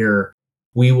times a year,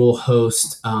 we will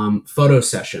host photo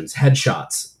sessions,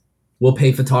 headshots. We'll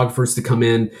pay photographers to come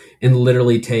in and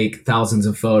literally take thousands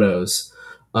of photos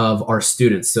of our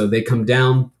students. So they come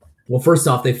down. Well, first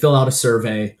off, they fill out a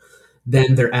survey.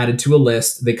 Then they're added to a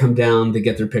list. They come down, they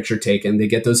get their picture taken. They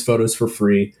get those photos for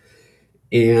free.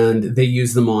 And they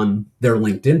use them on their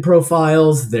LinkedIn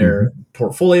profiles, their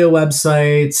portfolio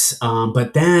websites.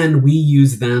 But then we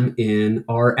use them in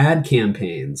our ad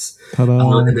campaigns.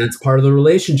 And that's part of the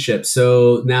relationship.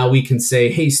 So now we can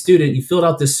say, hey, student, you filled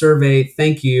out this survey.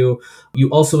 Thank you. You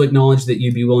also acknowledge that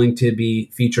you'd be willing to be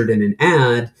featured in an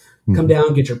ad. Come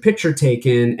down, get your picture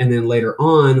taken, and then later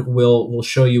on, we'll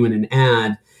show you in an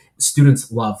ad.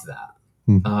 Students love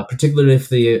that, particularly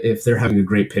if they're having a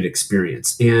great Pitt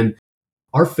experience. And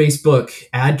our Facebook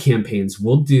ad campaigns,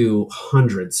 we'll do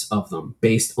hundreds of them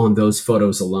based on those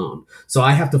photos alone. So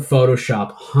I have to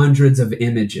Photoshop hundreds of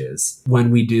images when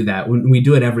we do that. When we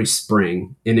do it every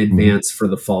spring in advance for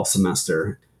the fall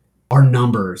semester, our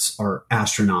numbers are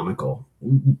astronomical.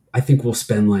 I think we'll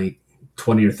spend like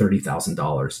 $20,000 or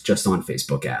 $30,000 just on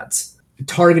Facebook ads,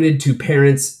 targeted to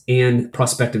parents and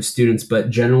prospective students. But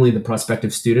generally, the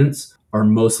prospective students are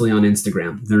mostly on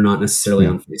Instagram. They're not necessarily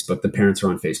on Facebook. The parents are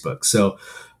on Facebook. So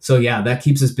yeah, that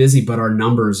keeps us busy. But our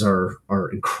numbers are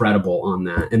incredible on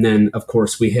that. And then, of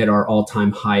course, we hit our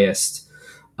all-time highest,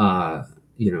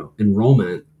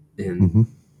 enrollment, and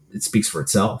it speaks for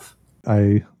itself.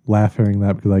 I laugh hearing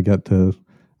that because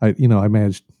I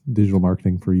managed digital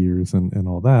marketing for years and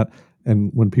all that.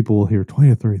 And when people hear 20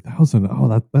 to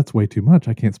 30,000, that's way too much.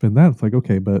 I can't spend that. It's like,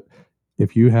 okay, but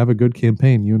if you have a good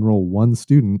campaign, you enroll one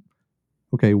student.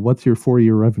 Okay, what's your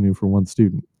 4-year revenue for one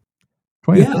student?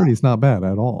 20 to 30 is not bad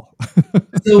at all.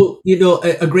 So,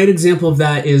 a great example of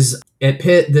that is at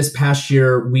Pitt this past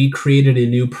year, we created a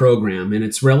new program, and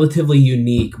it's relatively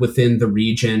unique within the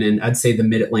region, and I'd say the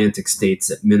Mid-Atlantic states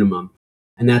at minimum.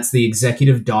 And that's the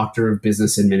Executive Doctor of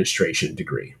Business Administration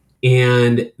degree.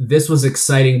 And this was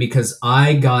exciting because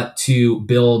I got to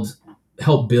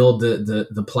help build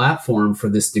the platform for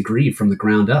this degree from the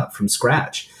ground up, from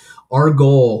scratch. Our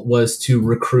goal was to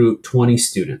recruit 20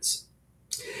 students.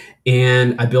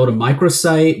 And I built a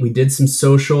microsite. We did some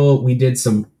social. We did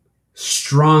some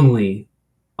strongly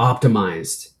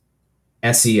optimized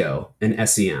SEO and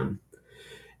SEM.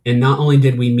 And not only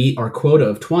did we meet our quota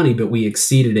of 20, but we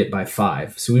exceeded it by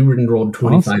 5. So we enrolled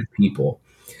 25 people.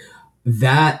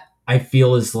 That I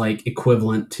feel is like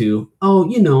equivalent to,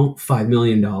 $5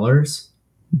 million.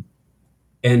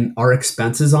 And our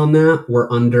expenses on that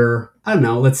were under,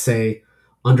 let's say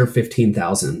under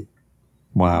 15,000.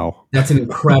 Wow. That's an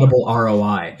incredible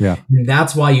ROI. Yeah. And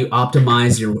that's why you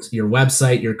optimize your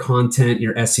website, your content,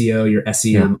 your SEO, your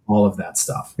SEM, all of that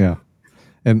stuff. Yeah.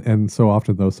 And so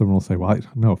often though, someone will say, well,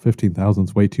 no, 15,000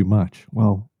 is way too much.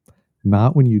 Well,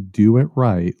 not when you do it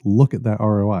right. Look at that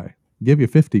ROI. give you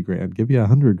 50 grand, give you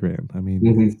 100 grand. I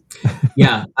mean,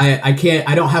 Yeah, I can't.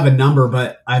 I don't have a number,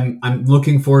 but I'm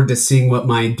looking forward to seeing what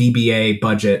my DBA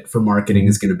budget for marketing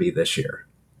is going to be this year.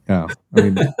 yeah, I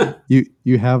mean,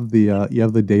 you have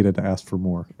the data to ask for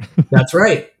more. That's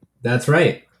right. That's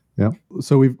right. Yeah.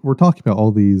 So we're talking about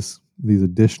all these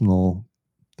additional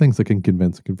things that can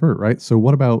convince and convert, right? So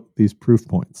what about these proof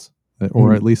points?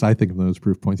 Or at least I think of them as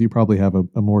proof points. You probably have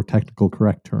a more technical,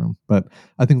 correct term, but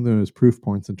I think of them as proof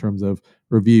points in terms of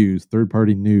reviews,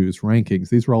 third-party news, rankings.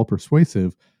 These are all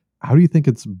persuasive. How do you think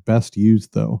it's best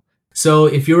used, though? So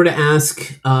if you were to ask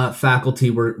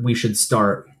faculty where we should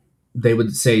start, they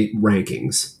would say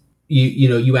rankings.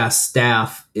 You ask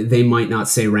staff, they might not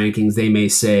say rankings. They may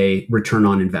say return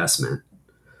on investment.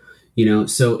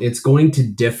 So it's going to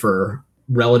differ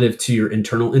relative to your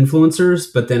internal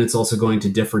influencers, but then it's also going to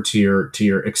differ to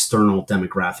your external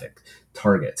demographic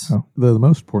targets. Oh, the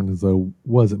most important is, though,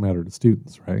 what does it matter to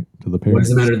students, right? To the parents. What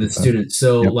does it matter to the students?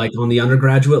 So like on the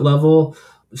undergraduate level,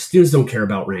 students don't care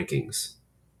about rankings.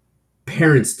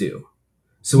 Parents do.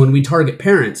 So when we target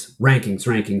parents, rankings,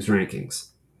 rankings, rankings.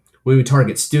 When we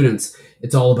target students,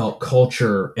 it's all about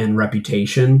culture and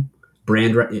reputation.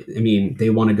 They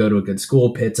want to go to a good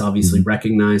school. Pitt's obviously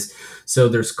recognized. So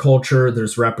there's culture,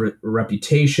 there's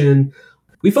reputation.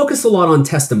 We focus a lot on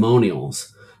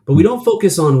testimonials, but we don't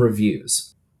focus on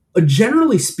reviews.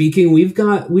 Generally speaking, we've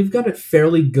got it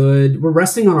fairly good. We're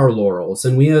resting on our laurels,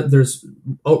 and there's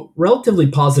a relatively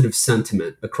positive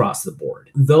sentiment across the board.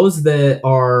 Those that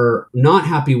are not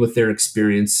happy with their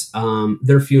experience,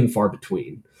 they're few and far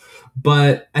between.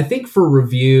 But I think for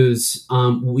reviews,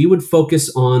 we would focus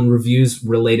on reviews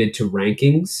related to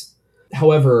rankings.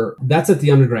 However, that's at the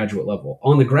undergraduate level.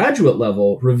 On the graduate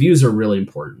level, reviews are really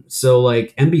important. So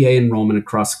like MBA enrollment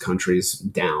across the country is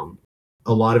down.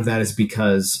 A lot of that is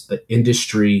because the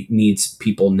industry needs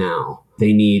people now.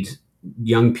 They need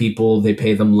young people, they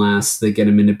pay them less, they get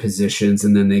them into positions,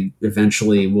 and then they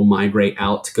eventually will migrate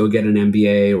out to go get an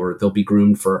MBA, or they'll be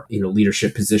groomed for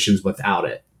leadership positions without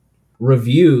it.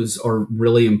 Reviews are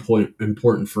really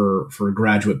important for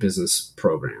graduate business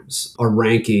programs. Our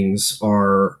rankings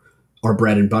are our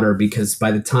bread and butter, because by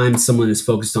the time someone is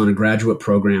focused on a graduate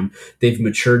program, they've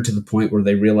matured to the point where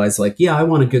they realize, like, yeah, I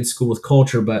want a good school with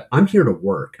culture, but I'm here to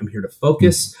work. I'm here to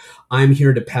focus. I'm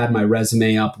here to pad my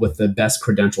resume up with the best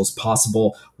credentials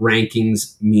possible.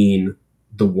 Rankings mean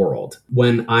the world.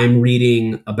 When I'm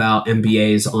reading about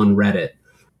MBAs on Reddit,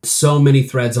 so many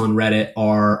threads on Reddit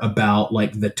are about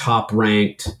like the top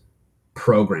ranked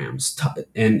programs,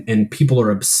 and people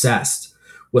are obsessed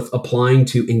with applying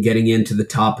to and getting into the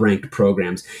top ranked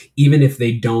programs, even if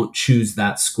they don't choose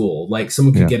that school. Like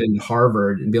someone could get into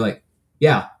Harvard and be like,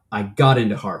 yeah, I got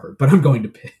into Harvard, but I'm going to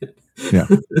Pitt. Yeah.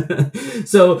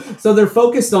 So they're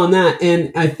focused on that.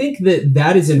 And I think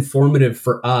that is informative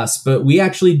for us, but we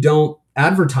actually don't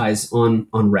advertise on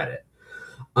Reddit.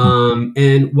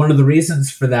 And one of the reasons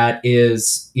for that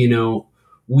is,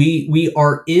 we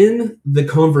are in the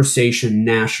conversation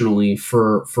nationally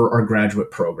for our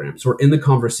graduate programs. We're in the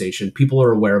conversation. People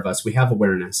are aware of us. We have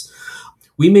awareness.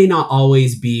 We may not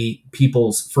always be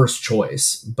people's first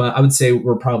choice, but I would say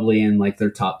we're probably in like their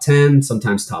top 10,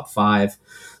 sometimes top 5.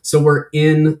 So we're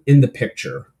in the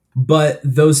picture. But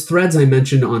those threads I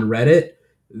mentioned on Reddit,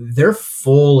 they're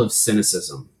full of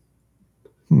cynicism.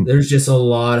 There's just a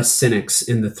lot of cynics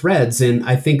in the threads. And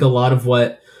I think a lot of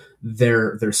what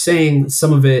they're saying,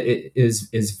 some of it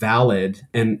is valid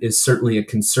and is certainly a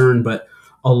concern, but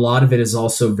a lot of it is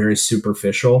also very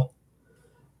superficial.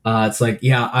 It's like,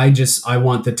 yeah, I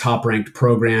want the top ranked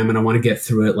program and I want to get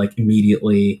through it like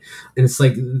immediately. And it's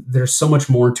like, there's so much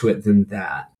more to it than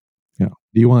that. Yeah.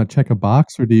 Do you want to check a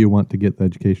box, or do you want to get the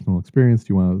educational experience?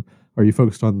 Are you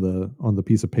focused on the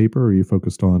piece of paper, or are you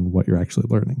focused on what you're actually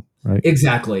learning? Right.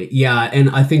 Exactly. Yeah. And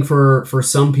I think for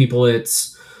some people,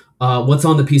 it's what's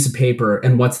on the piece of paper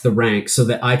and what's the rank, so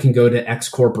that I can go to X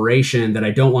corporation that I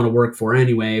don't want to work for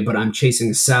anyway, but I'm chasing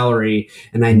a salary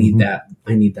and I need that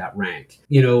rank.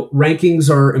 Rankings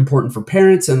are important for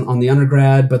parents and on the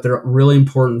undergrad, but they're really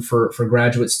important for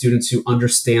graduate students who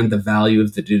understand the value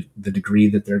of the degree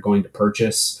that they're going to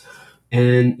purchase.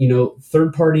 And,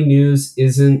 third-party news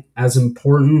isn't as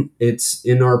important. It's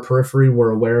in our periphery. We're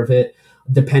aware of it.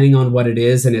 Depending on what it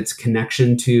is and its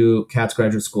connection to Katz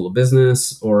Graduate School of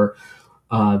Business or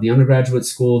the undergraduate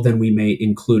school, then we may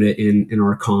include it in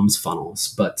our comms funnels.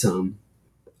 But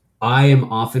I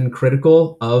am often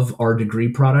critical of our degree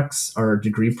products, our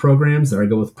degree programs. There I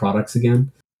go with products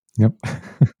again. Yep.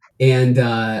 And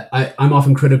I'm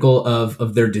often critical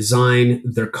of their design,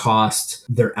 their cost,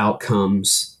 their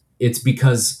outcomes. It's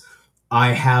because I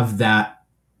have that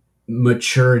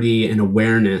maturity and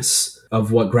awareness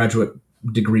of what graduate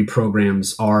degree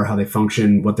programs are, how they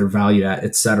function, what they're valued at,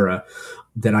 etc.,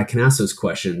 that I can ask those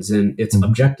questions, and it's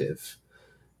objective.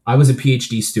 I was a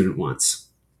PhD student once,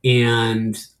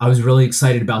 and I was really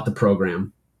excited about the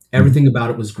program. Everything about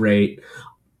it was great.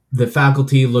 The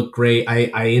faculty looked great.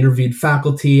 I interviewed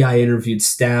faculty, I interviewed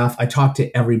staff, I talked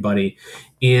to everybody,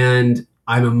 and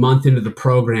I'm a month into the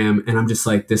program, and I'm just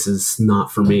like, this is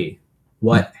not for me.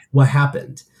 What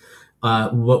happened?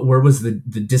 Where was the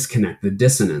disconnect, the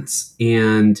dissonance?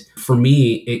 And for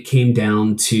me, it came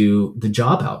down to the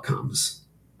job outcomes.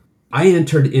 I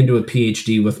entered into a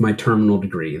PhD with my terminal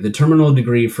degree. The terminal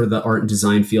degree for the art and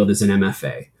design field is an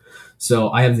MFA.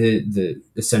 So I have the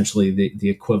essentially the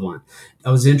equivalent.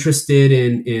 I was interested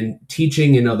in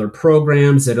teaching in other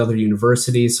programs at other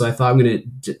universities. So I thought I'm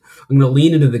gonna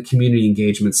lean into the community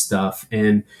engagement stuff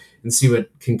and see what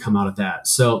can come out of that.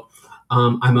 So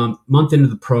I'm a month into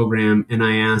the program, and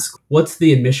I ask, what's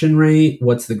the admission rate?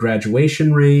 What's the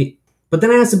graduation rate? But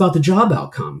then I asked about the job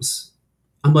outcomes.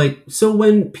 I'm like, so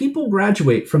when people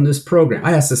graduate from this program,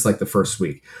 I asked this like the first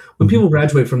week, when people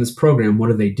graduate from this program, what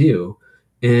do they do?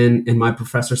 And my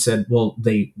professor said, well,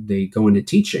 they go into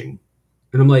teaching.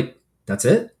 And I'm like, that's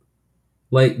it?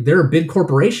 Like, there are big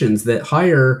corporations that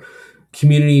hire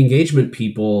community engagement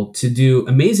people to do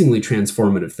amazingly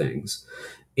transformative things.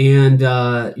 And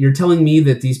you're telling me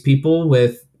that these people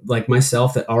with, like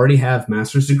myself, that already have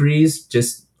master's degrees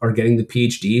just are getting the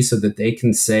PhD so that they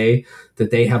can say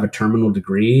that they have a terminal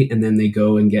degree, and then they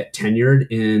go and get tenured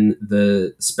in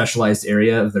the specialized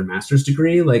area of their master's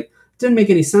degree? Like, it didn't make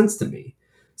any sense to me.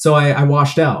 So I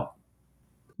washed out.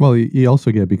 Well, you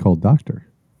also get to be called doctor.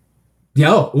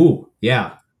 Yeah.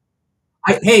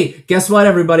 Hey, guess what,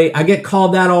 everybody? I get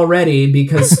called that already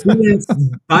because students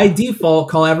by default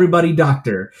call everybody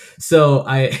doctor. So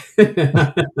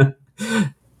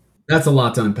that's a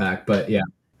lot to unpack, but yeah.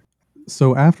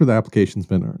 So after the application's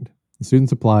been earned, the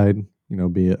students applied,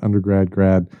 be it undergrad,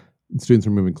 grad, and students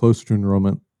are moving closer to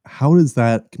enrollment. How does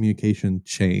that communication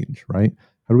change, right?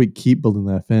 How do we keep building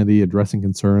that affinity, addressing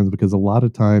concerns? Because a lot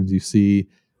of times you see,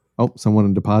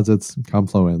 someone deposits,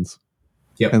 ComFlow ends.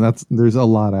 Yep. And there's a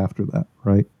lot after that,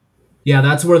 right? Yeah,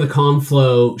 that's where the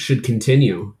ComFlow should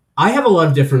continue. I have a lot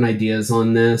of different ideas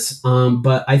on this,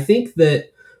 but I think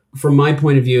that from my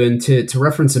point of view, and to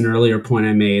reference an earlier point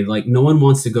I made, like, no one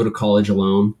wants to go to college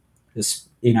alone. Just,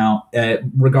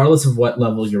 regardless of what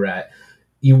level you're at,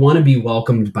 you want to be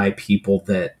welcomed by people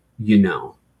that you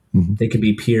know. Mm-hmm. They could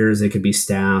be peers, they could be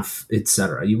staff,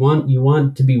 etc. You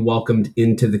want to be welcomed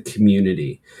into the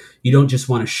community. You don't just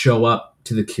want to show up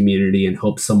to the community and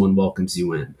hope someone welcomes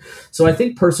you in. So I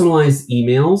think personalized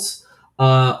emails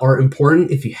are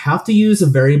important. If you have to use a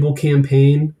variable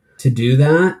campaign to do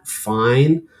that,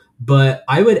 fine. But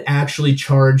I would actually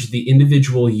charge the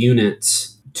individual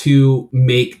units to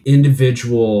make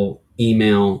individual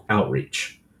email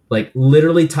outreach. Like,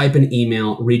 literally type an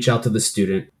email, reach out to the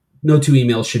student. No two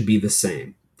emails should be the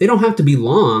same. They don't have to be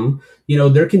long.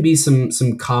 There can be some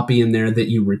copy in there that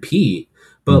you repeat,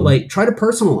 but like, try to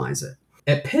personalize it.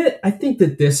 At Pitt, I think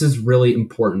that this is really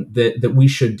important, that we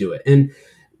should do it. And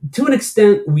to an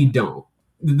extent, we don't.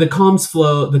 The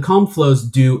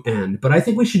ComFlows do end, but I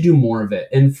think we should do more of it.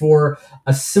 And for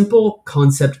a simple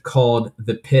concept called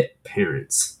the Pitt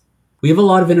Parents. We have a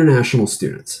lot of international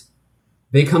students.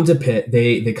 They come to Pitt,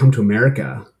 they come to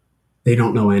America. They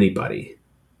don't know anybody.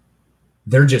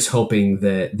 They're just hoping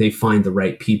that they find the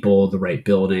right people, the right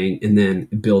building, and then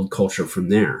build culture from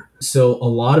there. So a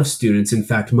lot of students, in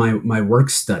fact, my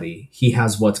work study, he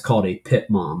has what's called a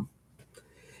Pitt mom.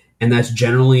 And that's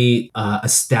generally a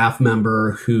staff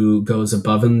member who goes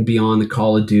above and beyond the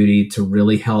call of duty to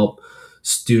really help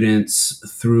students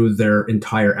through their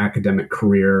entire academic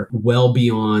career, well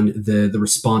beyond the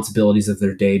responsibilities of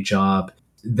their day job.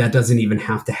 That doesn't even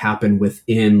have to happen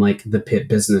within like the Pitt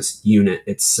business unit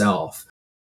itself.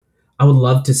 I would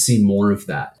love to see more of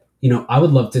that. I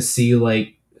would love to see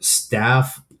like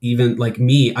staff, even like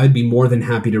me, I'd be more than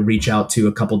happy to reach out to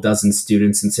a couple dozen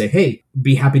students and say, hey,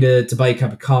 be happy to buy a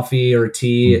cup of coffee or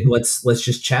tea. Mm-hmm. Let's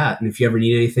just chat. And if you ever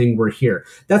need anything, we're here.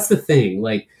 That's the thing.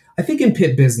 Like, I think in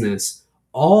Pitt business,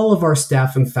 all of our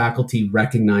staff and faculty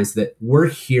recognize that we're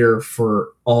here for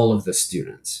all of the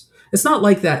students. It's not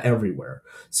like that everywhere.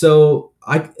 So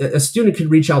a student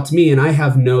could reach out to me and I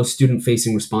have no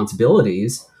student-facing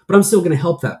responsibilities, but I'm still going to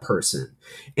help that person.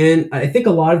 And I think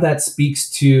a lot of that speaks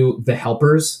to the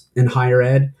helpers in higher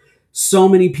ed. So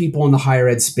many people in the higher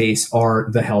ed space are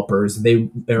the helpers. They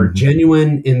are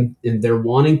genuine in they're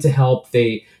wanting to help.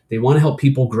 They want to help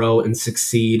people grow and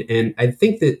succeed. And I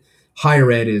think that higher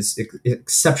ed is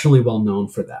exceptionally well known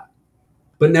for that.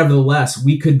 But nevertheless,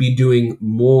 we could be doing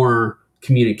more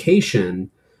communication,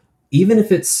 even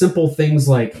if it's simple things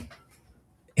like,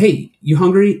 hey, you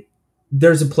hungry?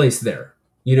 There's a place there,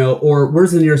 or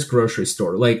where's the nearest grocery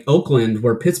store? Like Oakland,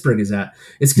 where Pittsburgh is at,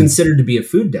 it's considered to be a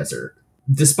food desert.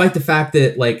 Despite the fact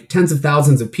that like tens of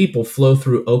thousands of people flow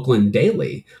through Oakland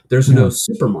daily, there's no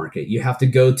supermarket. You have to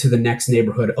go to the next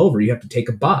neighborhood over. You have to take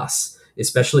a bus,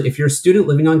 especially if you're a student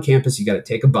living on campus. You got to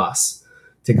take a bus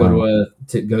to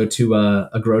go to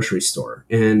a grocery store,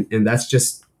 and that's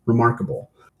just remarkable.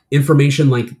 Information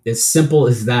like as simple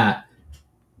as that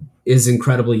is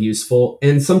incredibly useful.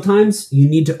 And sometimes you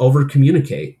need to over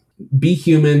communicate. Be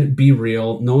human, be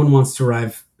real. No one wants to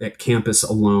arrive at campus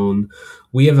alone.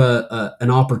 We have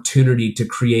an opportunity to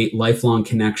create lifelong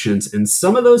connections. And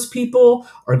some of those people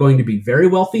are going to be very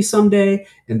wealthy someday,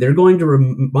 and they're going to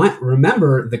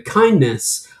remember the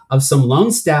kindness of some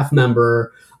lone staff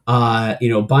member,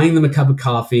 buying them a cup of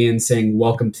coffee and saying,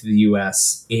 welcome to the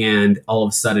US. And all of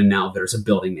a sudden now there's a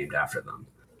building named after them.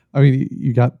 I mean,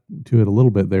 you got to it a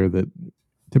little bit there that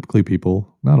typically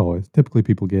people, not always, typically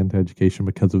people get into education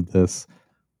because of this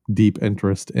deep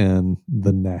interest in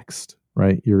the next,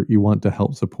 right? You want to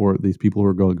help support these people who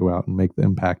are going to go out and make the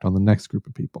impact on the next group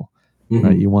of people,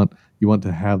 right? You want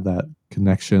to have that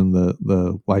connection,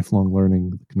 the lifelong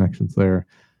learning connections there.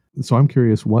 So I'm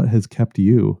curious, what has kept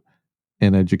you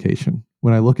in education?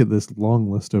 When I look at this long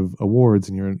list of awards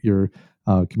and your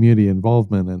community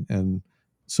involvement and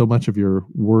so much of your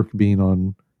work being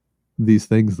on these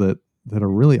things that are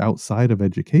really outside of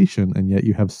education, and yet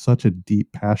you have such a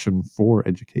deep passion for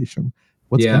education.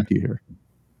 What's kept you here?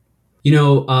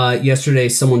 Yesterday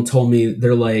someone told me,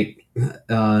 they're like,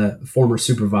 former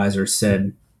supervisor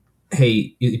said,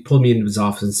 hey, he pulled me into his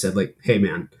office and said, like, hey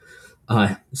man,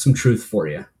 some truth for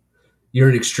you. You're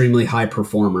an extremely high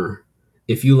performer.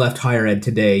 If you left higher ed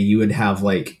today, you would have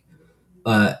like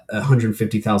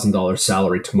 $150,000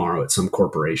 salary tomorrow at some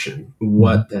corporation.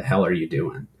 What the hell are you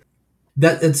doing?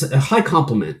 That it's a high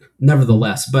compliment,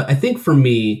 nevertheless. But I think for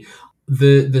me,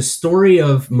 the story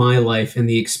of my life and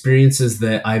the experiences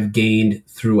that I've gained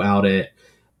throughout it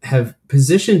have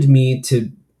positioned me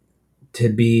to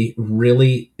be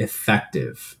really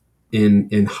effective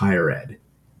in higher ed.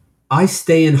 I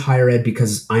stay in higher ed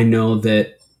because I know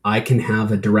that I can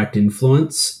have a direct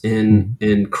influence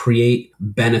and create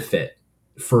benefit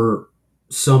for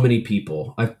so many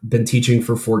people. I've been teaching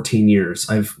for 14 years.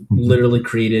 I've literally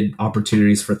created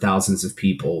opportunities for thousands of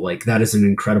people. Like, that is an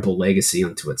incredible legacy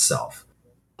unto itself.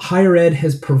 Higher ed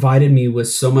has provided me with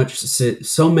so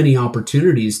many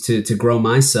opportunities to grow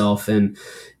myself and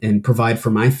provide for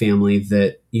my family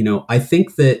that, I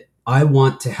think that I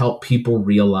want to help people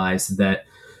realize that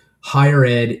higher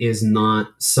ed is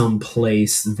not some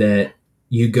place that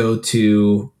you go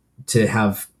to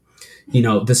have,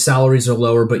 the salaries are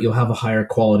lower, but you'll have a higher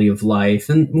quality of life.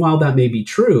 And while that may be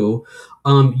true,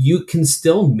 you can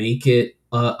still make it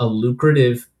a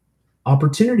lucrative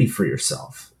opportunity for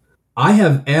yourself. I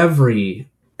have every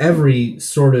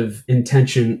sort of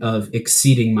intention of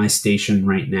exceeding my station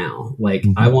right now. Like,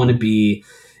 I want to be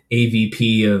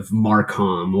AVP of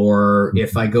Marcom, or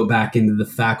if I go back into the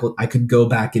faculty, I could go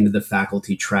back into the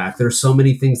faculty track. There are so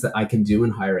many things that I can do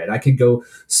in higher ed. I could go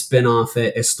spin off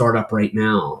a startup right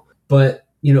now. But,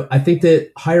 I think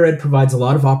that higher ed provides a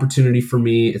lot of opportunity for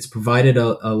me. It's provided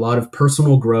a lot of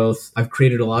personal growth. I've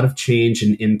created a lot of change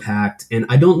and impact. And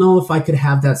I don't know if I could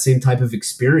have that same type of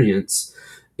experience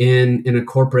in a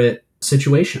corporate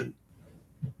situation.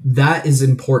 That is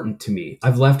important to me.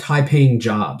 I've left high-paying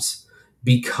jobs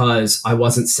because I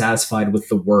wasn't satisfied with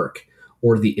the work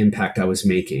or the impact I was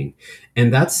making.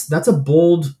 And that's a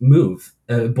bold move,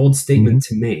 a bold statement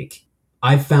to make.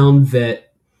 I found that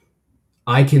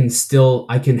I can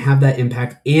have that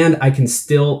impact, and I can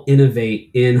still innovate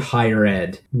in higher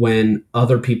ed when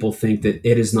other people think that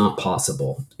it is not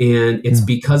possible. And it's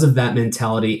because of that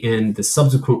mentality and the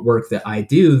subsequent work that I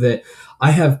do that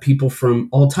I have people from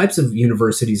all types of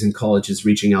universities and colleges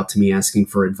reaching out to me asking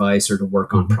for advice or to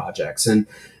work on projects. And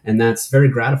that's very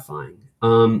gratifying.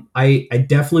 I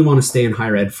definitely want to stay in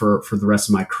higher ed for the rest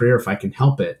of my career if I can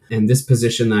help it. And this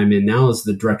position that I'm in now as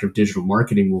the director of digital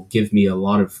marketing will give me a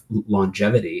lot of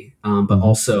longevity, but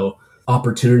also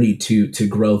opportunity to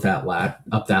grow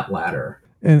up that ladder.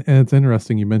 And it's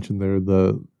interesting you mentioned there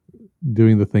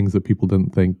doing the things that people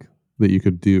didn't think that you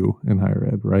could do in higher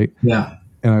ed, right? Yeah.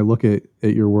 And I look at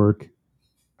your work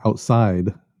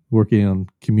outside, working on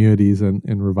communities and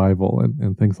revival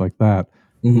and things like that.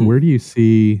 Where do you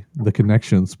see the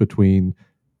connections between,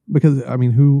 because I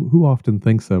mean, who often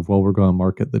thinks of, well, we're going to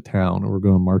market the town, or we're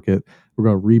going to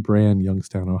rebrand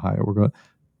Youngstown, Ohio.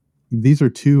 these are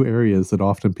two areas that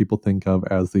often people think of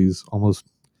as these almost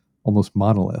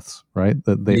monoliths, right?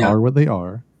 That they Yeah. are what they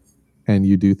are, and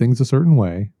you do things a certain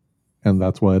way, and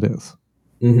that's what it is.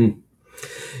 Mm-hmm.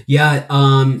 Yeah.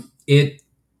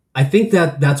 I think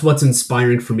that's what's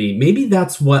inspiring for me. Maybe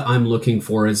that's what I'm looking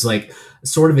for, is like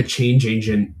sort of a change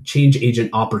agent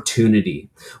opportunity.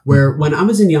 Where when I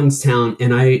was in Youngstown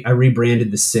and I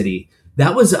rebranded the city,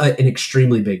 that was an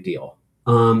extremely big deal.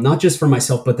 Not just for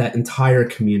myself, but that entire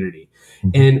community.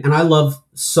 And I love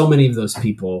so many of those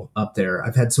people up there.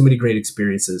 I've had so many great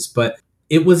experiences, but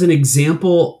it was an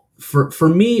example for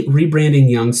me. Rebranding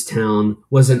Youngstown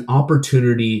was an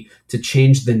opportunity to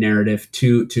change the narrative,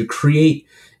 to create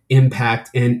impact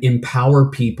and empower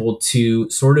people to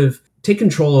sort of take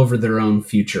control over their own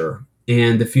future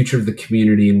and the future of the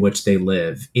community in which they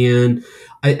live. And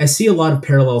I see a lot of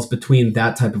parallels between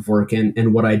that type of work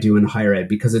and what I do in higher ed,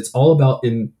 because it's all about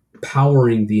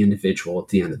empowering the individual at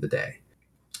the end of the day.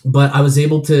 But I was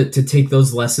able to take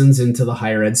those lessons into the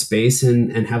higher ed space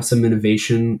and have some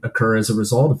innovation occur as a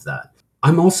result of that.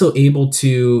 I'm also able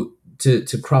to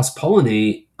cross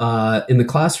pollinate in the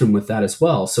classroom with that as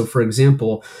well. So, for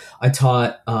example, I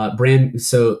taught brand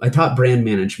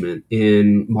management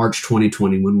in March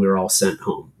 2020 when we were all sent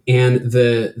home. And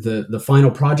the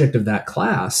final project of that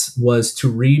class was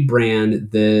to rebrand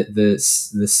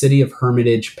the city of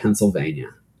Hermitage, Pennsylvania.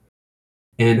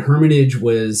 And Hermitage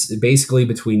was basically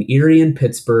between Erie and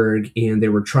Pittsburgh, and they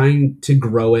were trying to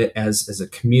grow it as a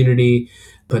community,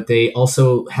 but they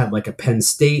also had like a Penn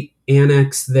State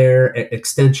annex there,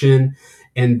 extension,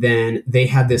 and then they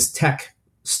had this tech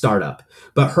startup.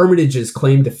 But Hermitage's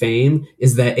claim to fame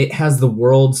is that it has the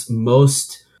world's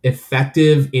most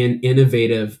effective and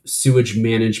innovative sewage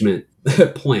management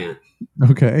plant.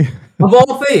 Okay. Of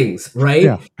all things, right?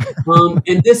 Yeah.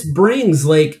 And this brings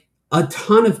like a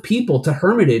ton of people to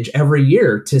Hermitage every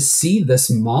year to see this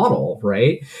model,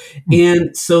 right?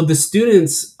 And so the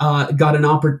students got an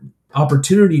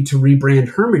opportunity to rebrand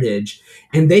Hermitage,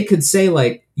 and they could say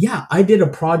like, yeah, I did a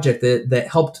project that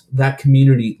helped that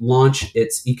community launch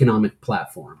its economic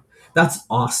platform. That's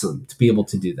awesome to be able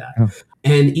to do that. Yeah.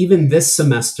 And even this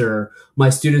semester, my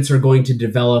students are going to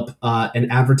develop an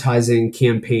advertising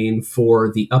campaign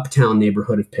for the uptown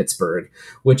neighborhood of Pittsburgh,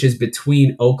 which is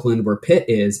between Oakland, where Pitt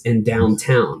is, and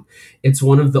downtown. It's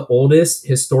one of the oldest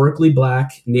historically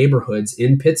Black neighborhoods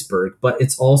in Pittsburgh, but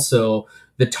it's also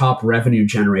the top revenue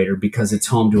generator because it's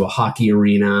home to a hockey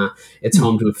arena, it's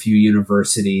home to a few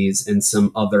universities and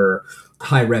some other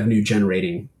high revenue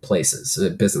generating places,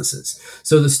 businesses.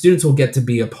 So the students will get to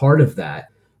be a part of that.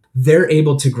 They're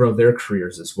able to grow their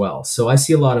careers as well. So I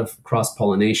see a lot of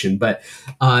cross-pollination, but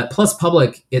Plus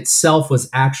Public itself was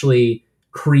actually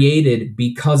created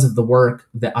because of the work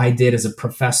that I did as a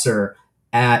professor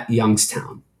at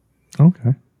Youngstown.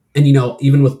 Okay. And, you know,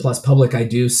 even with Plus Public, I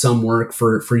do some work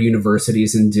for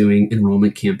universities and doing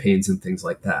enrollment campaigns and things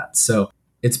like that. So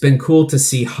it's been cool to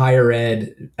see higher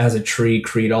ed as a tree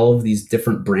create all of these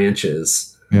different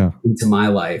branches into my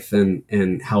life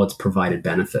and how it's provided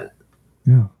benefit.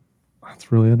 Yeah. That's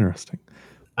really interesting.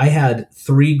 I had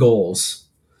 3 goals.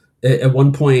 At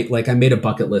one point, like I made a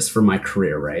bucket list for my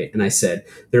career, right? And I said,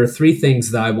 there are 3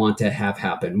 things that I want to have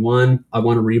happen. 1, I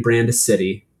want to rebrand a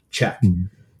city. Check. Mm-hmm.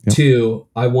 Yep. 2,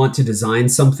 I want to design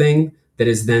something that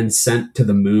is then sent to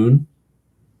the moon.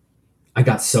 I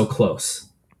got so close.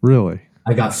 Really?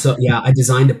 I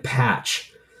designed a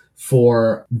patch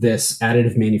for this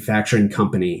additive manufacturing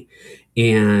company,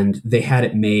 and they had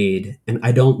it made. And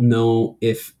I don't know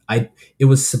if it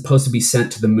was supposed to be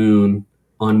sent to the moon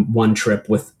on one trip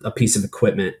with a piece of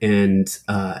equipment, and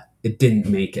it didn't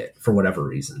make it for whatever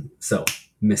reason. So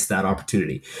missed that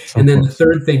opportunity. And then the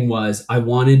third thing was I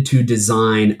wanted to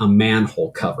design a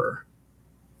manhole cover.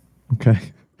 Okay.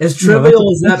 As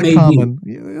trivial as that may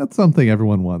be. Yeah, that's something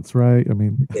everyone wants, right? I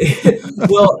mean,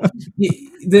 well,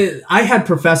 I had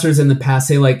professors in the past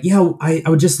say like, yeah, I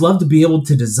would just love to be able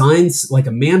to design like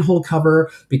a manhole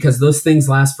cover because those things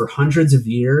last for hundreds of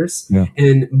years. Yeah.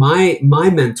 And my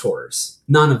mentors,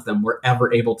 none of them were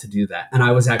ever able to do that. And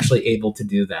I was actually able to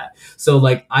do that. So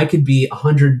like I could be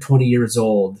 120 years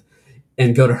old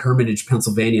and go to Hermitage,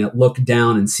 Pennsylvania, look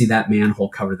down and see that manhole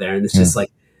cover there. And it's just like,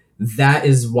 that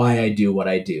is why I do what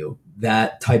I do.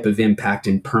 That type of impact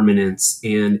and permanence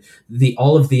and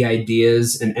all of the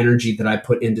ideas and energy that I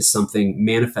put into something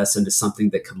manifests into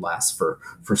something that could last for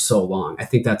so long. I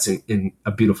think that's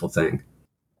a beautiful thing.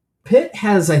 Pitt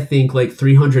has, I think, like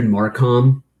 300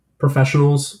 Marcom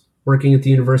professionals working at the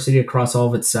university across all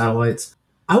of its satellites.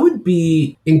 I would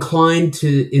be inclined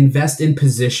to invest in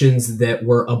positions that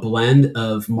were a blend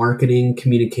of marketing,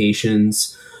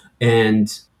 communications,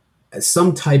 and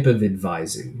some type of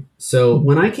advising. So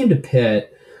when I came to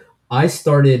Pitt, I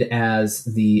started as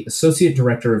the associate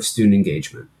director of student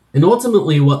engagement. And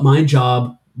ultimately, what my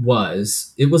job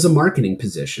was, it was a marketing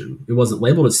position. It wasn't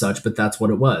labeled as such, but that's what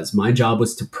it was. My job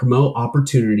was to promote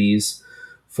opportunities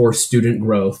for student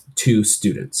growth to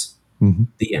students.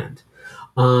 The end.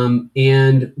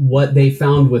 And what they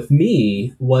found with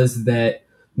me was that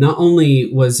not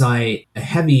only was I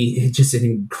just an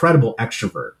incredible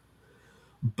extrovert,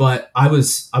 but I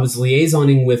was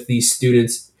liaisoning with these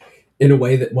students in a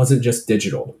way that wasn't just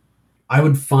digital. I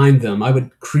would find them, I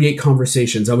would create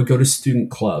conversations, I would go to student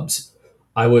clubs,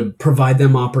 I would provide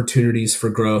them opportunities for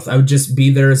growth. I would just be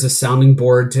there as a sounding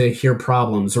board to hear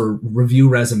problems or review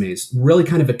resumes, really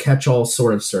kind of a catch-all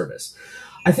sort of service.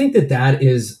 I think that that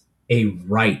is a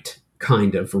right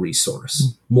kind of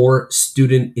resource, more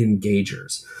student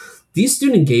engagers. These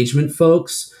student engagement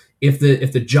folks, if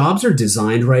the jobs are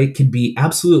designed right, could be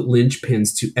absolute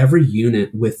linchpins to every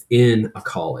unit within a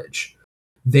college.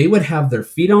 They would have their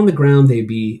feet on the ground. They'd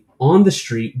be on the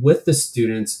street with the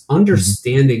students,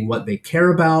 understanding what they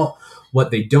care about,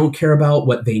 what they don't care about,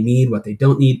 what they need, what they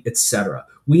don't need, etc.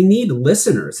 We need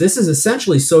listeners. This is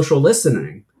essentially social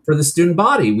listening for the student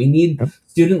body. We need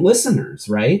student listeners,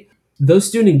 right? Those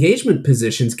student engagement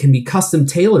positions can be custom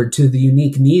tailored to the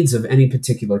unique needs of any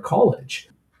particular college.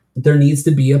 There needs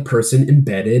to be a person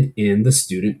embedded in the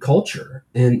student culture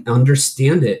and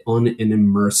understand it on an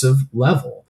immersive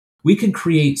level. We could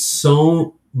create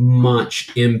so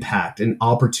much impact and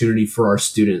opportunity for our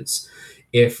students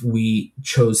if we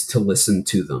chose to listen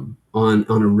to them on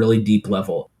a really deep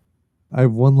level. I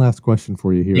have one last question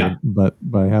for you here, but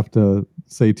I have to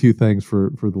say two things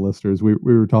for the listeners. We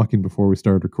were talking before we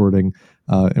started recording,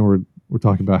 and we're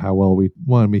talking about how well we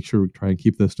want to make sure we try and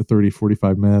keep this to 30,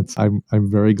 45 minutes. I'm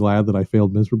very glad that I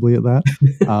failed miserably at that.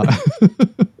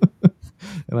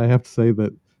 And I have to say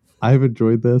that I've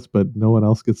enjoyed this, but no one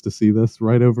else gets to see this.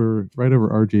 Right over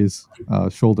RJ's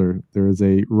shoulder, there is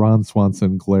a Ron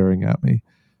Swanson glaring at me.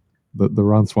 The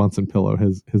Ron Swanson pillow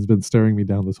has been staring me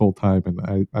down this whole time,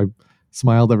 and I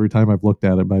smiled every time I've looked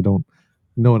at it, but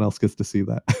no one else gets to see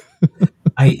that.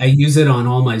 I use it on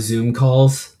all my Zoom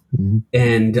calls,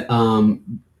 and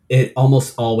it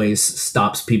almost always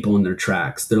stops people in their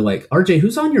tracks. They're like, RJ,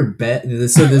 who's on your bed?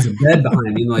 So there's a bed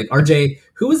behind me. Like, RJ,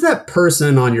 who is that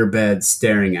person on your bed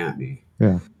staring at me?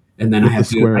 Yeah. And then With I have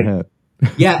the square head.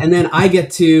 Yeah, and then I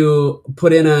get to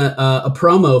put in a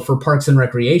promo for Parks and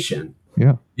Recreation.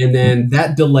 Yeah. And then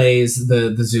that delays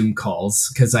the Zoom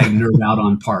calls because I nerd out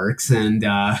on parks. And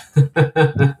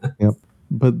Yep.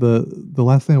 But the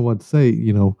last thing I want to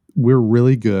say, we're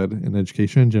really good in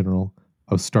education in general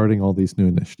of starting all these new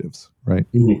initiatives, right?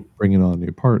 Bringing on a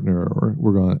new partner, or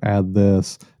we're going to add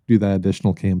this, do that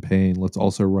additional campaign. Let's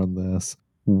also run this.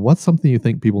 What's something you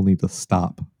think people need to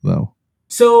stop, though?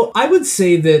 So I would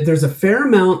say that there's a fair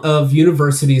amount of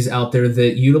universities out there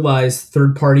that utilize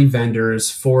third-party vendors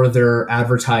for their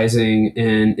advertising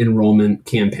and enrollment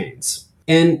campaigns.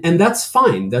 And that's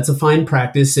fine. That's a fine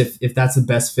practice if that's the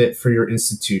best fit for your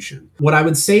institution. What I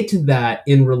would say to that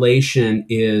in relation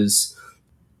is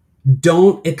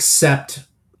don't accept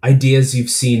ideas you've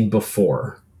seen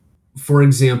before. For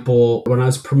example, when I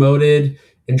was promoted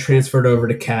and transferred over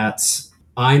to CATS,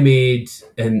 I made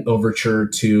an overture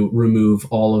to remove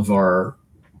all of our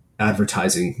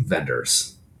advertising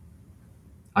vendors.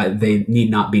 They need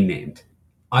not be named.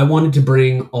 I wanted to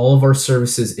bring all of our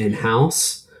services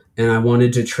in-house, and I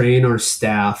wanted to train our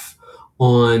staff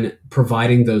on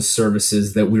providing those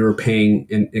services that we were paying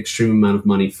an extreme amount of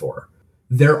money for.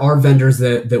 There are vendors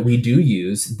that we do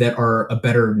use that are a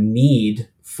better need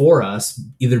for us,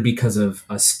 either because of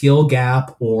a skill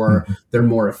gap or they're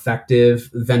more effective.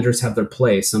 Vendors have their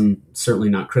place. I'm certainly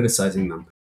not criticizing them,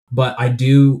 but I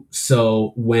do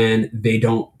so when they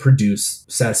don't produce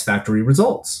satisfactory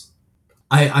results.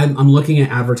 I'm looking at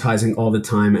advertising all the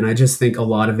time, and I just think a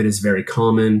lot of it is very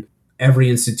common. Every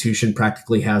institution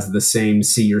practically has the same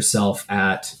see yourself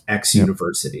at X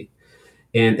university.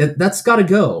 And that's got to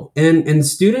go. And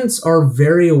students are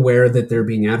very aware that they're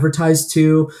being advertised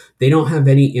to. They don't have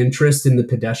any interest in the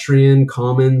pedestrian,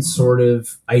 common sort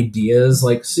of ideas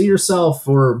like see yourself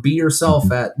or be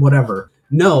yourself at whatever.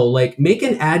 No, like make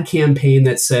an ad campaign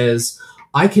that says,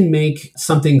 I can make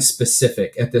something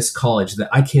specific at this college that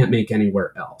I can't make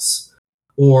anywhere else.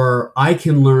 Or I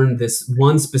can learn this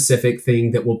one specific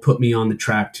thing that will put me on the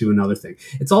track to another thing.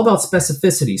 It's all about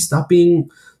specificity. Stop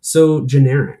being so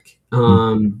generic.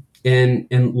 And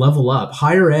level up.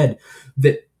 Higher ed,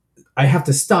 that I have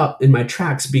to stop in my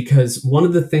tracks, because one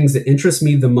of the things that interests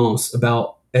me the most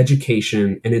about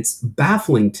education, and it's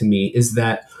baffling to me, is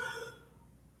that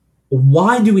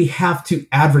why do we have to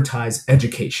advertise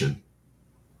education?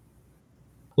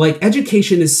 Like,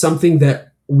 education is something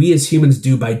that we as humans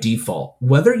do by default,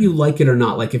 whether you like it or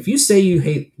not. Like, if you say you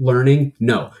hate learning,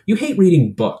 no, you hate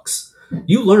reading books.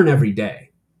 You learn every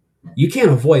day. You can't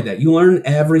avoid that. You learn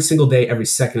every single day, every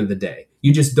second of the day.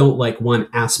 You just don't like one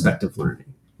aspect of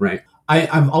learning, right?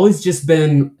 I've always just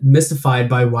been mystified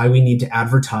by why we need to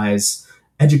advertise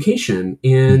education,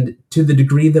 and to the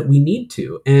degree that we need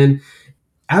to. And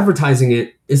advertising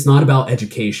it is not about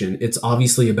education. It's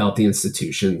obviously about the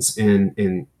institutions,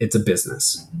 and it's a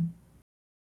business.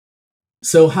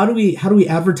 So how do we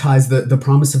advertise the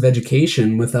promise of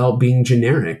education without being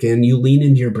generic? And you lean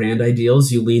into your brand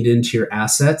ideals, you lean into your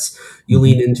assets, you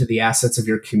lean into the assets of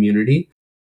your community.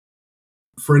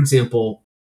 For example,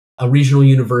 a regional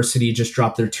university just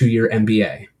dropped their 2-year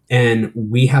MBA, and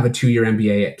we have a 2-year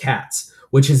MBA at CATS,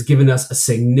 which has given us a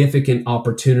significant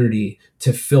opportunity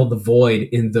to fill the void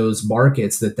in those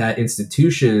markets that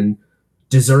institution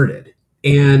deserted.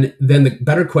 And then the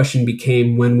better question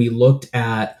became, when we looked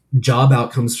at job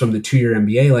outcomes from the 2-year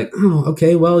MBA, like, oh,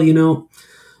 okay, well,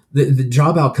 the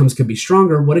job outcomes could be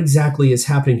stronger. What exactly is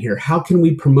happening here? How can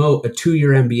we promote a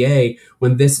 2-year MBA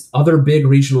when this other big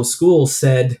regional school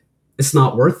said it's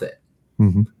not worth it?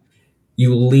 Mm-hmm.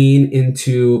 You lean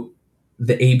into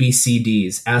the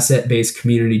ABCDs, asset-based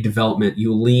community development.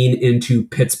 You lean into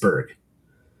Pittsburgh.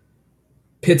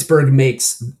 Pittsburgh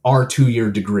makes our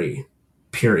 2-year degree,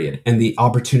 period, and the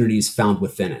opportunities found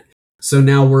within it. So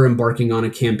now we're embarking on a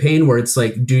campaign where it's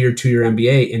like, do your 2-year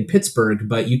MBA in Pittsburgh,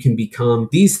 but you can become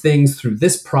these things through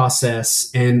this process.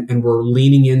 And we're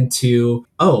leaning into,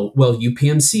 oh, well,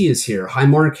 UPMC is here,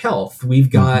 Highmark Health.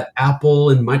 We've got Apple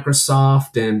and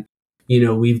Microsoft, and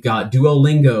we've got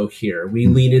Duolingo here. We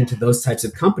lean into those types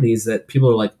of companies that people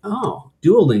are like, oh,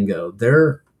 Duolingo,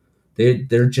 they're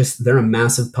a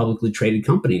massive publicly traded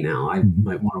company now. I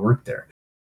might want to work there.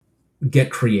 Get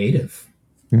creative.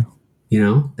 Yeah.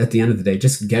 At the end of the day,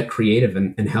 just get creative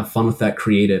and have fun with that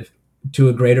creative. To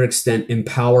a greater extent,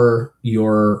 empower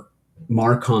your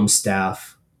Marcom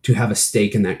staff to have a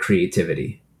stake in that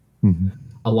creativity. Mm-hmm.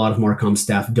 A lot of Marcom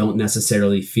staff don't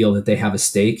necessarily feel that they have a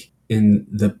stake in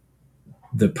the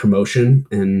promotion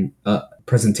and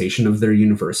presentation of their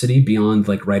university beyond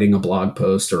like writing a blog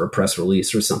post or a press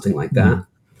release or something like that.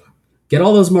 Mm-hmm. Get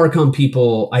all those Marcom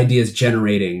people ideas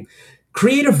generating.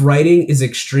 Creative writing is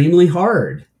extremely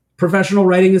hard. Professional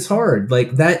writing is hard.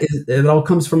 Like it all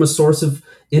comes from a source of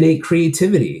innate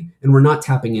creativity, and we're not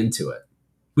tapping into it.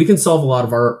 We can solve a lot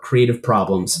of our creative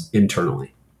problems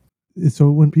internally. So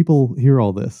when people hear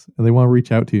all this and they want to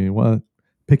reach out to you and want to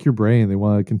pick your brain, they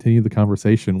want to continue the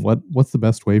conversation, what's the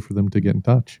best way for them to get in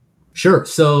touch? Sure.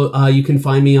 So you can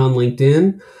find me on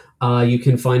LinkedIn. You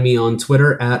can find me on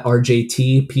Twitter at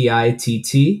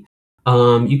RJTPITT.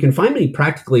 You can find me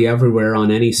practically everywhere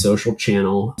on any social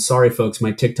channel. Sorry, folks,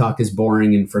 my TikTok is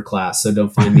boring and for class, so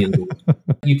don't find me on there.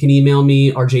 You can email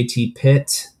me,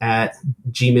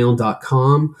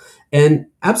 rjtpitt@gmail.com. And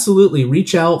absolutely,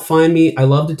 reach out, find me. I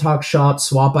love to talk shop,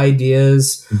 swap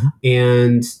ideas,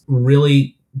 and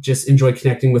really just enjoy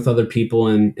connecting with other people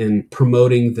and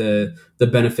promoting the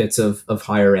benefits of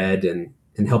higher ed and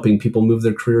helping people move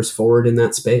their careers forward in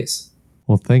that space.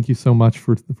 Well, thank you so much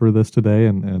for this today,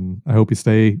 and I hope you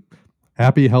stay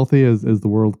happy, healthy as the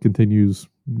world continues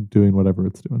doing whatever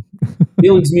it's doing.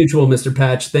 Feelings mutual, Mr.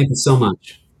 Patch. Thank you so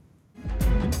much.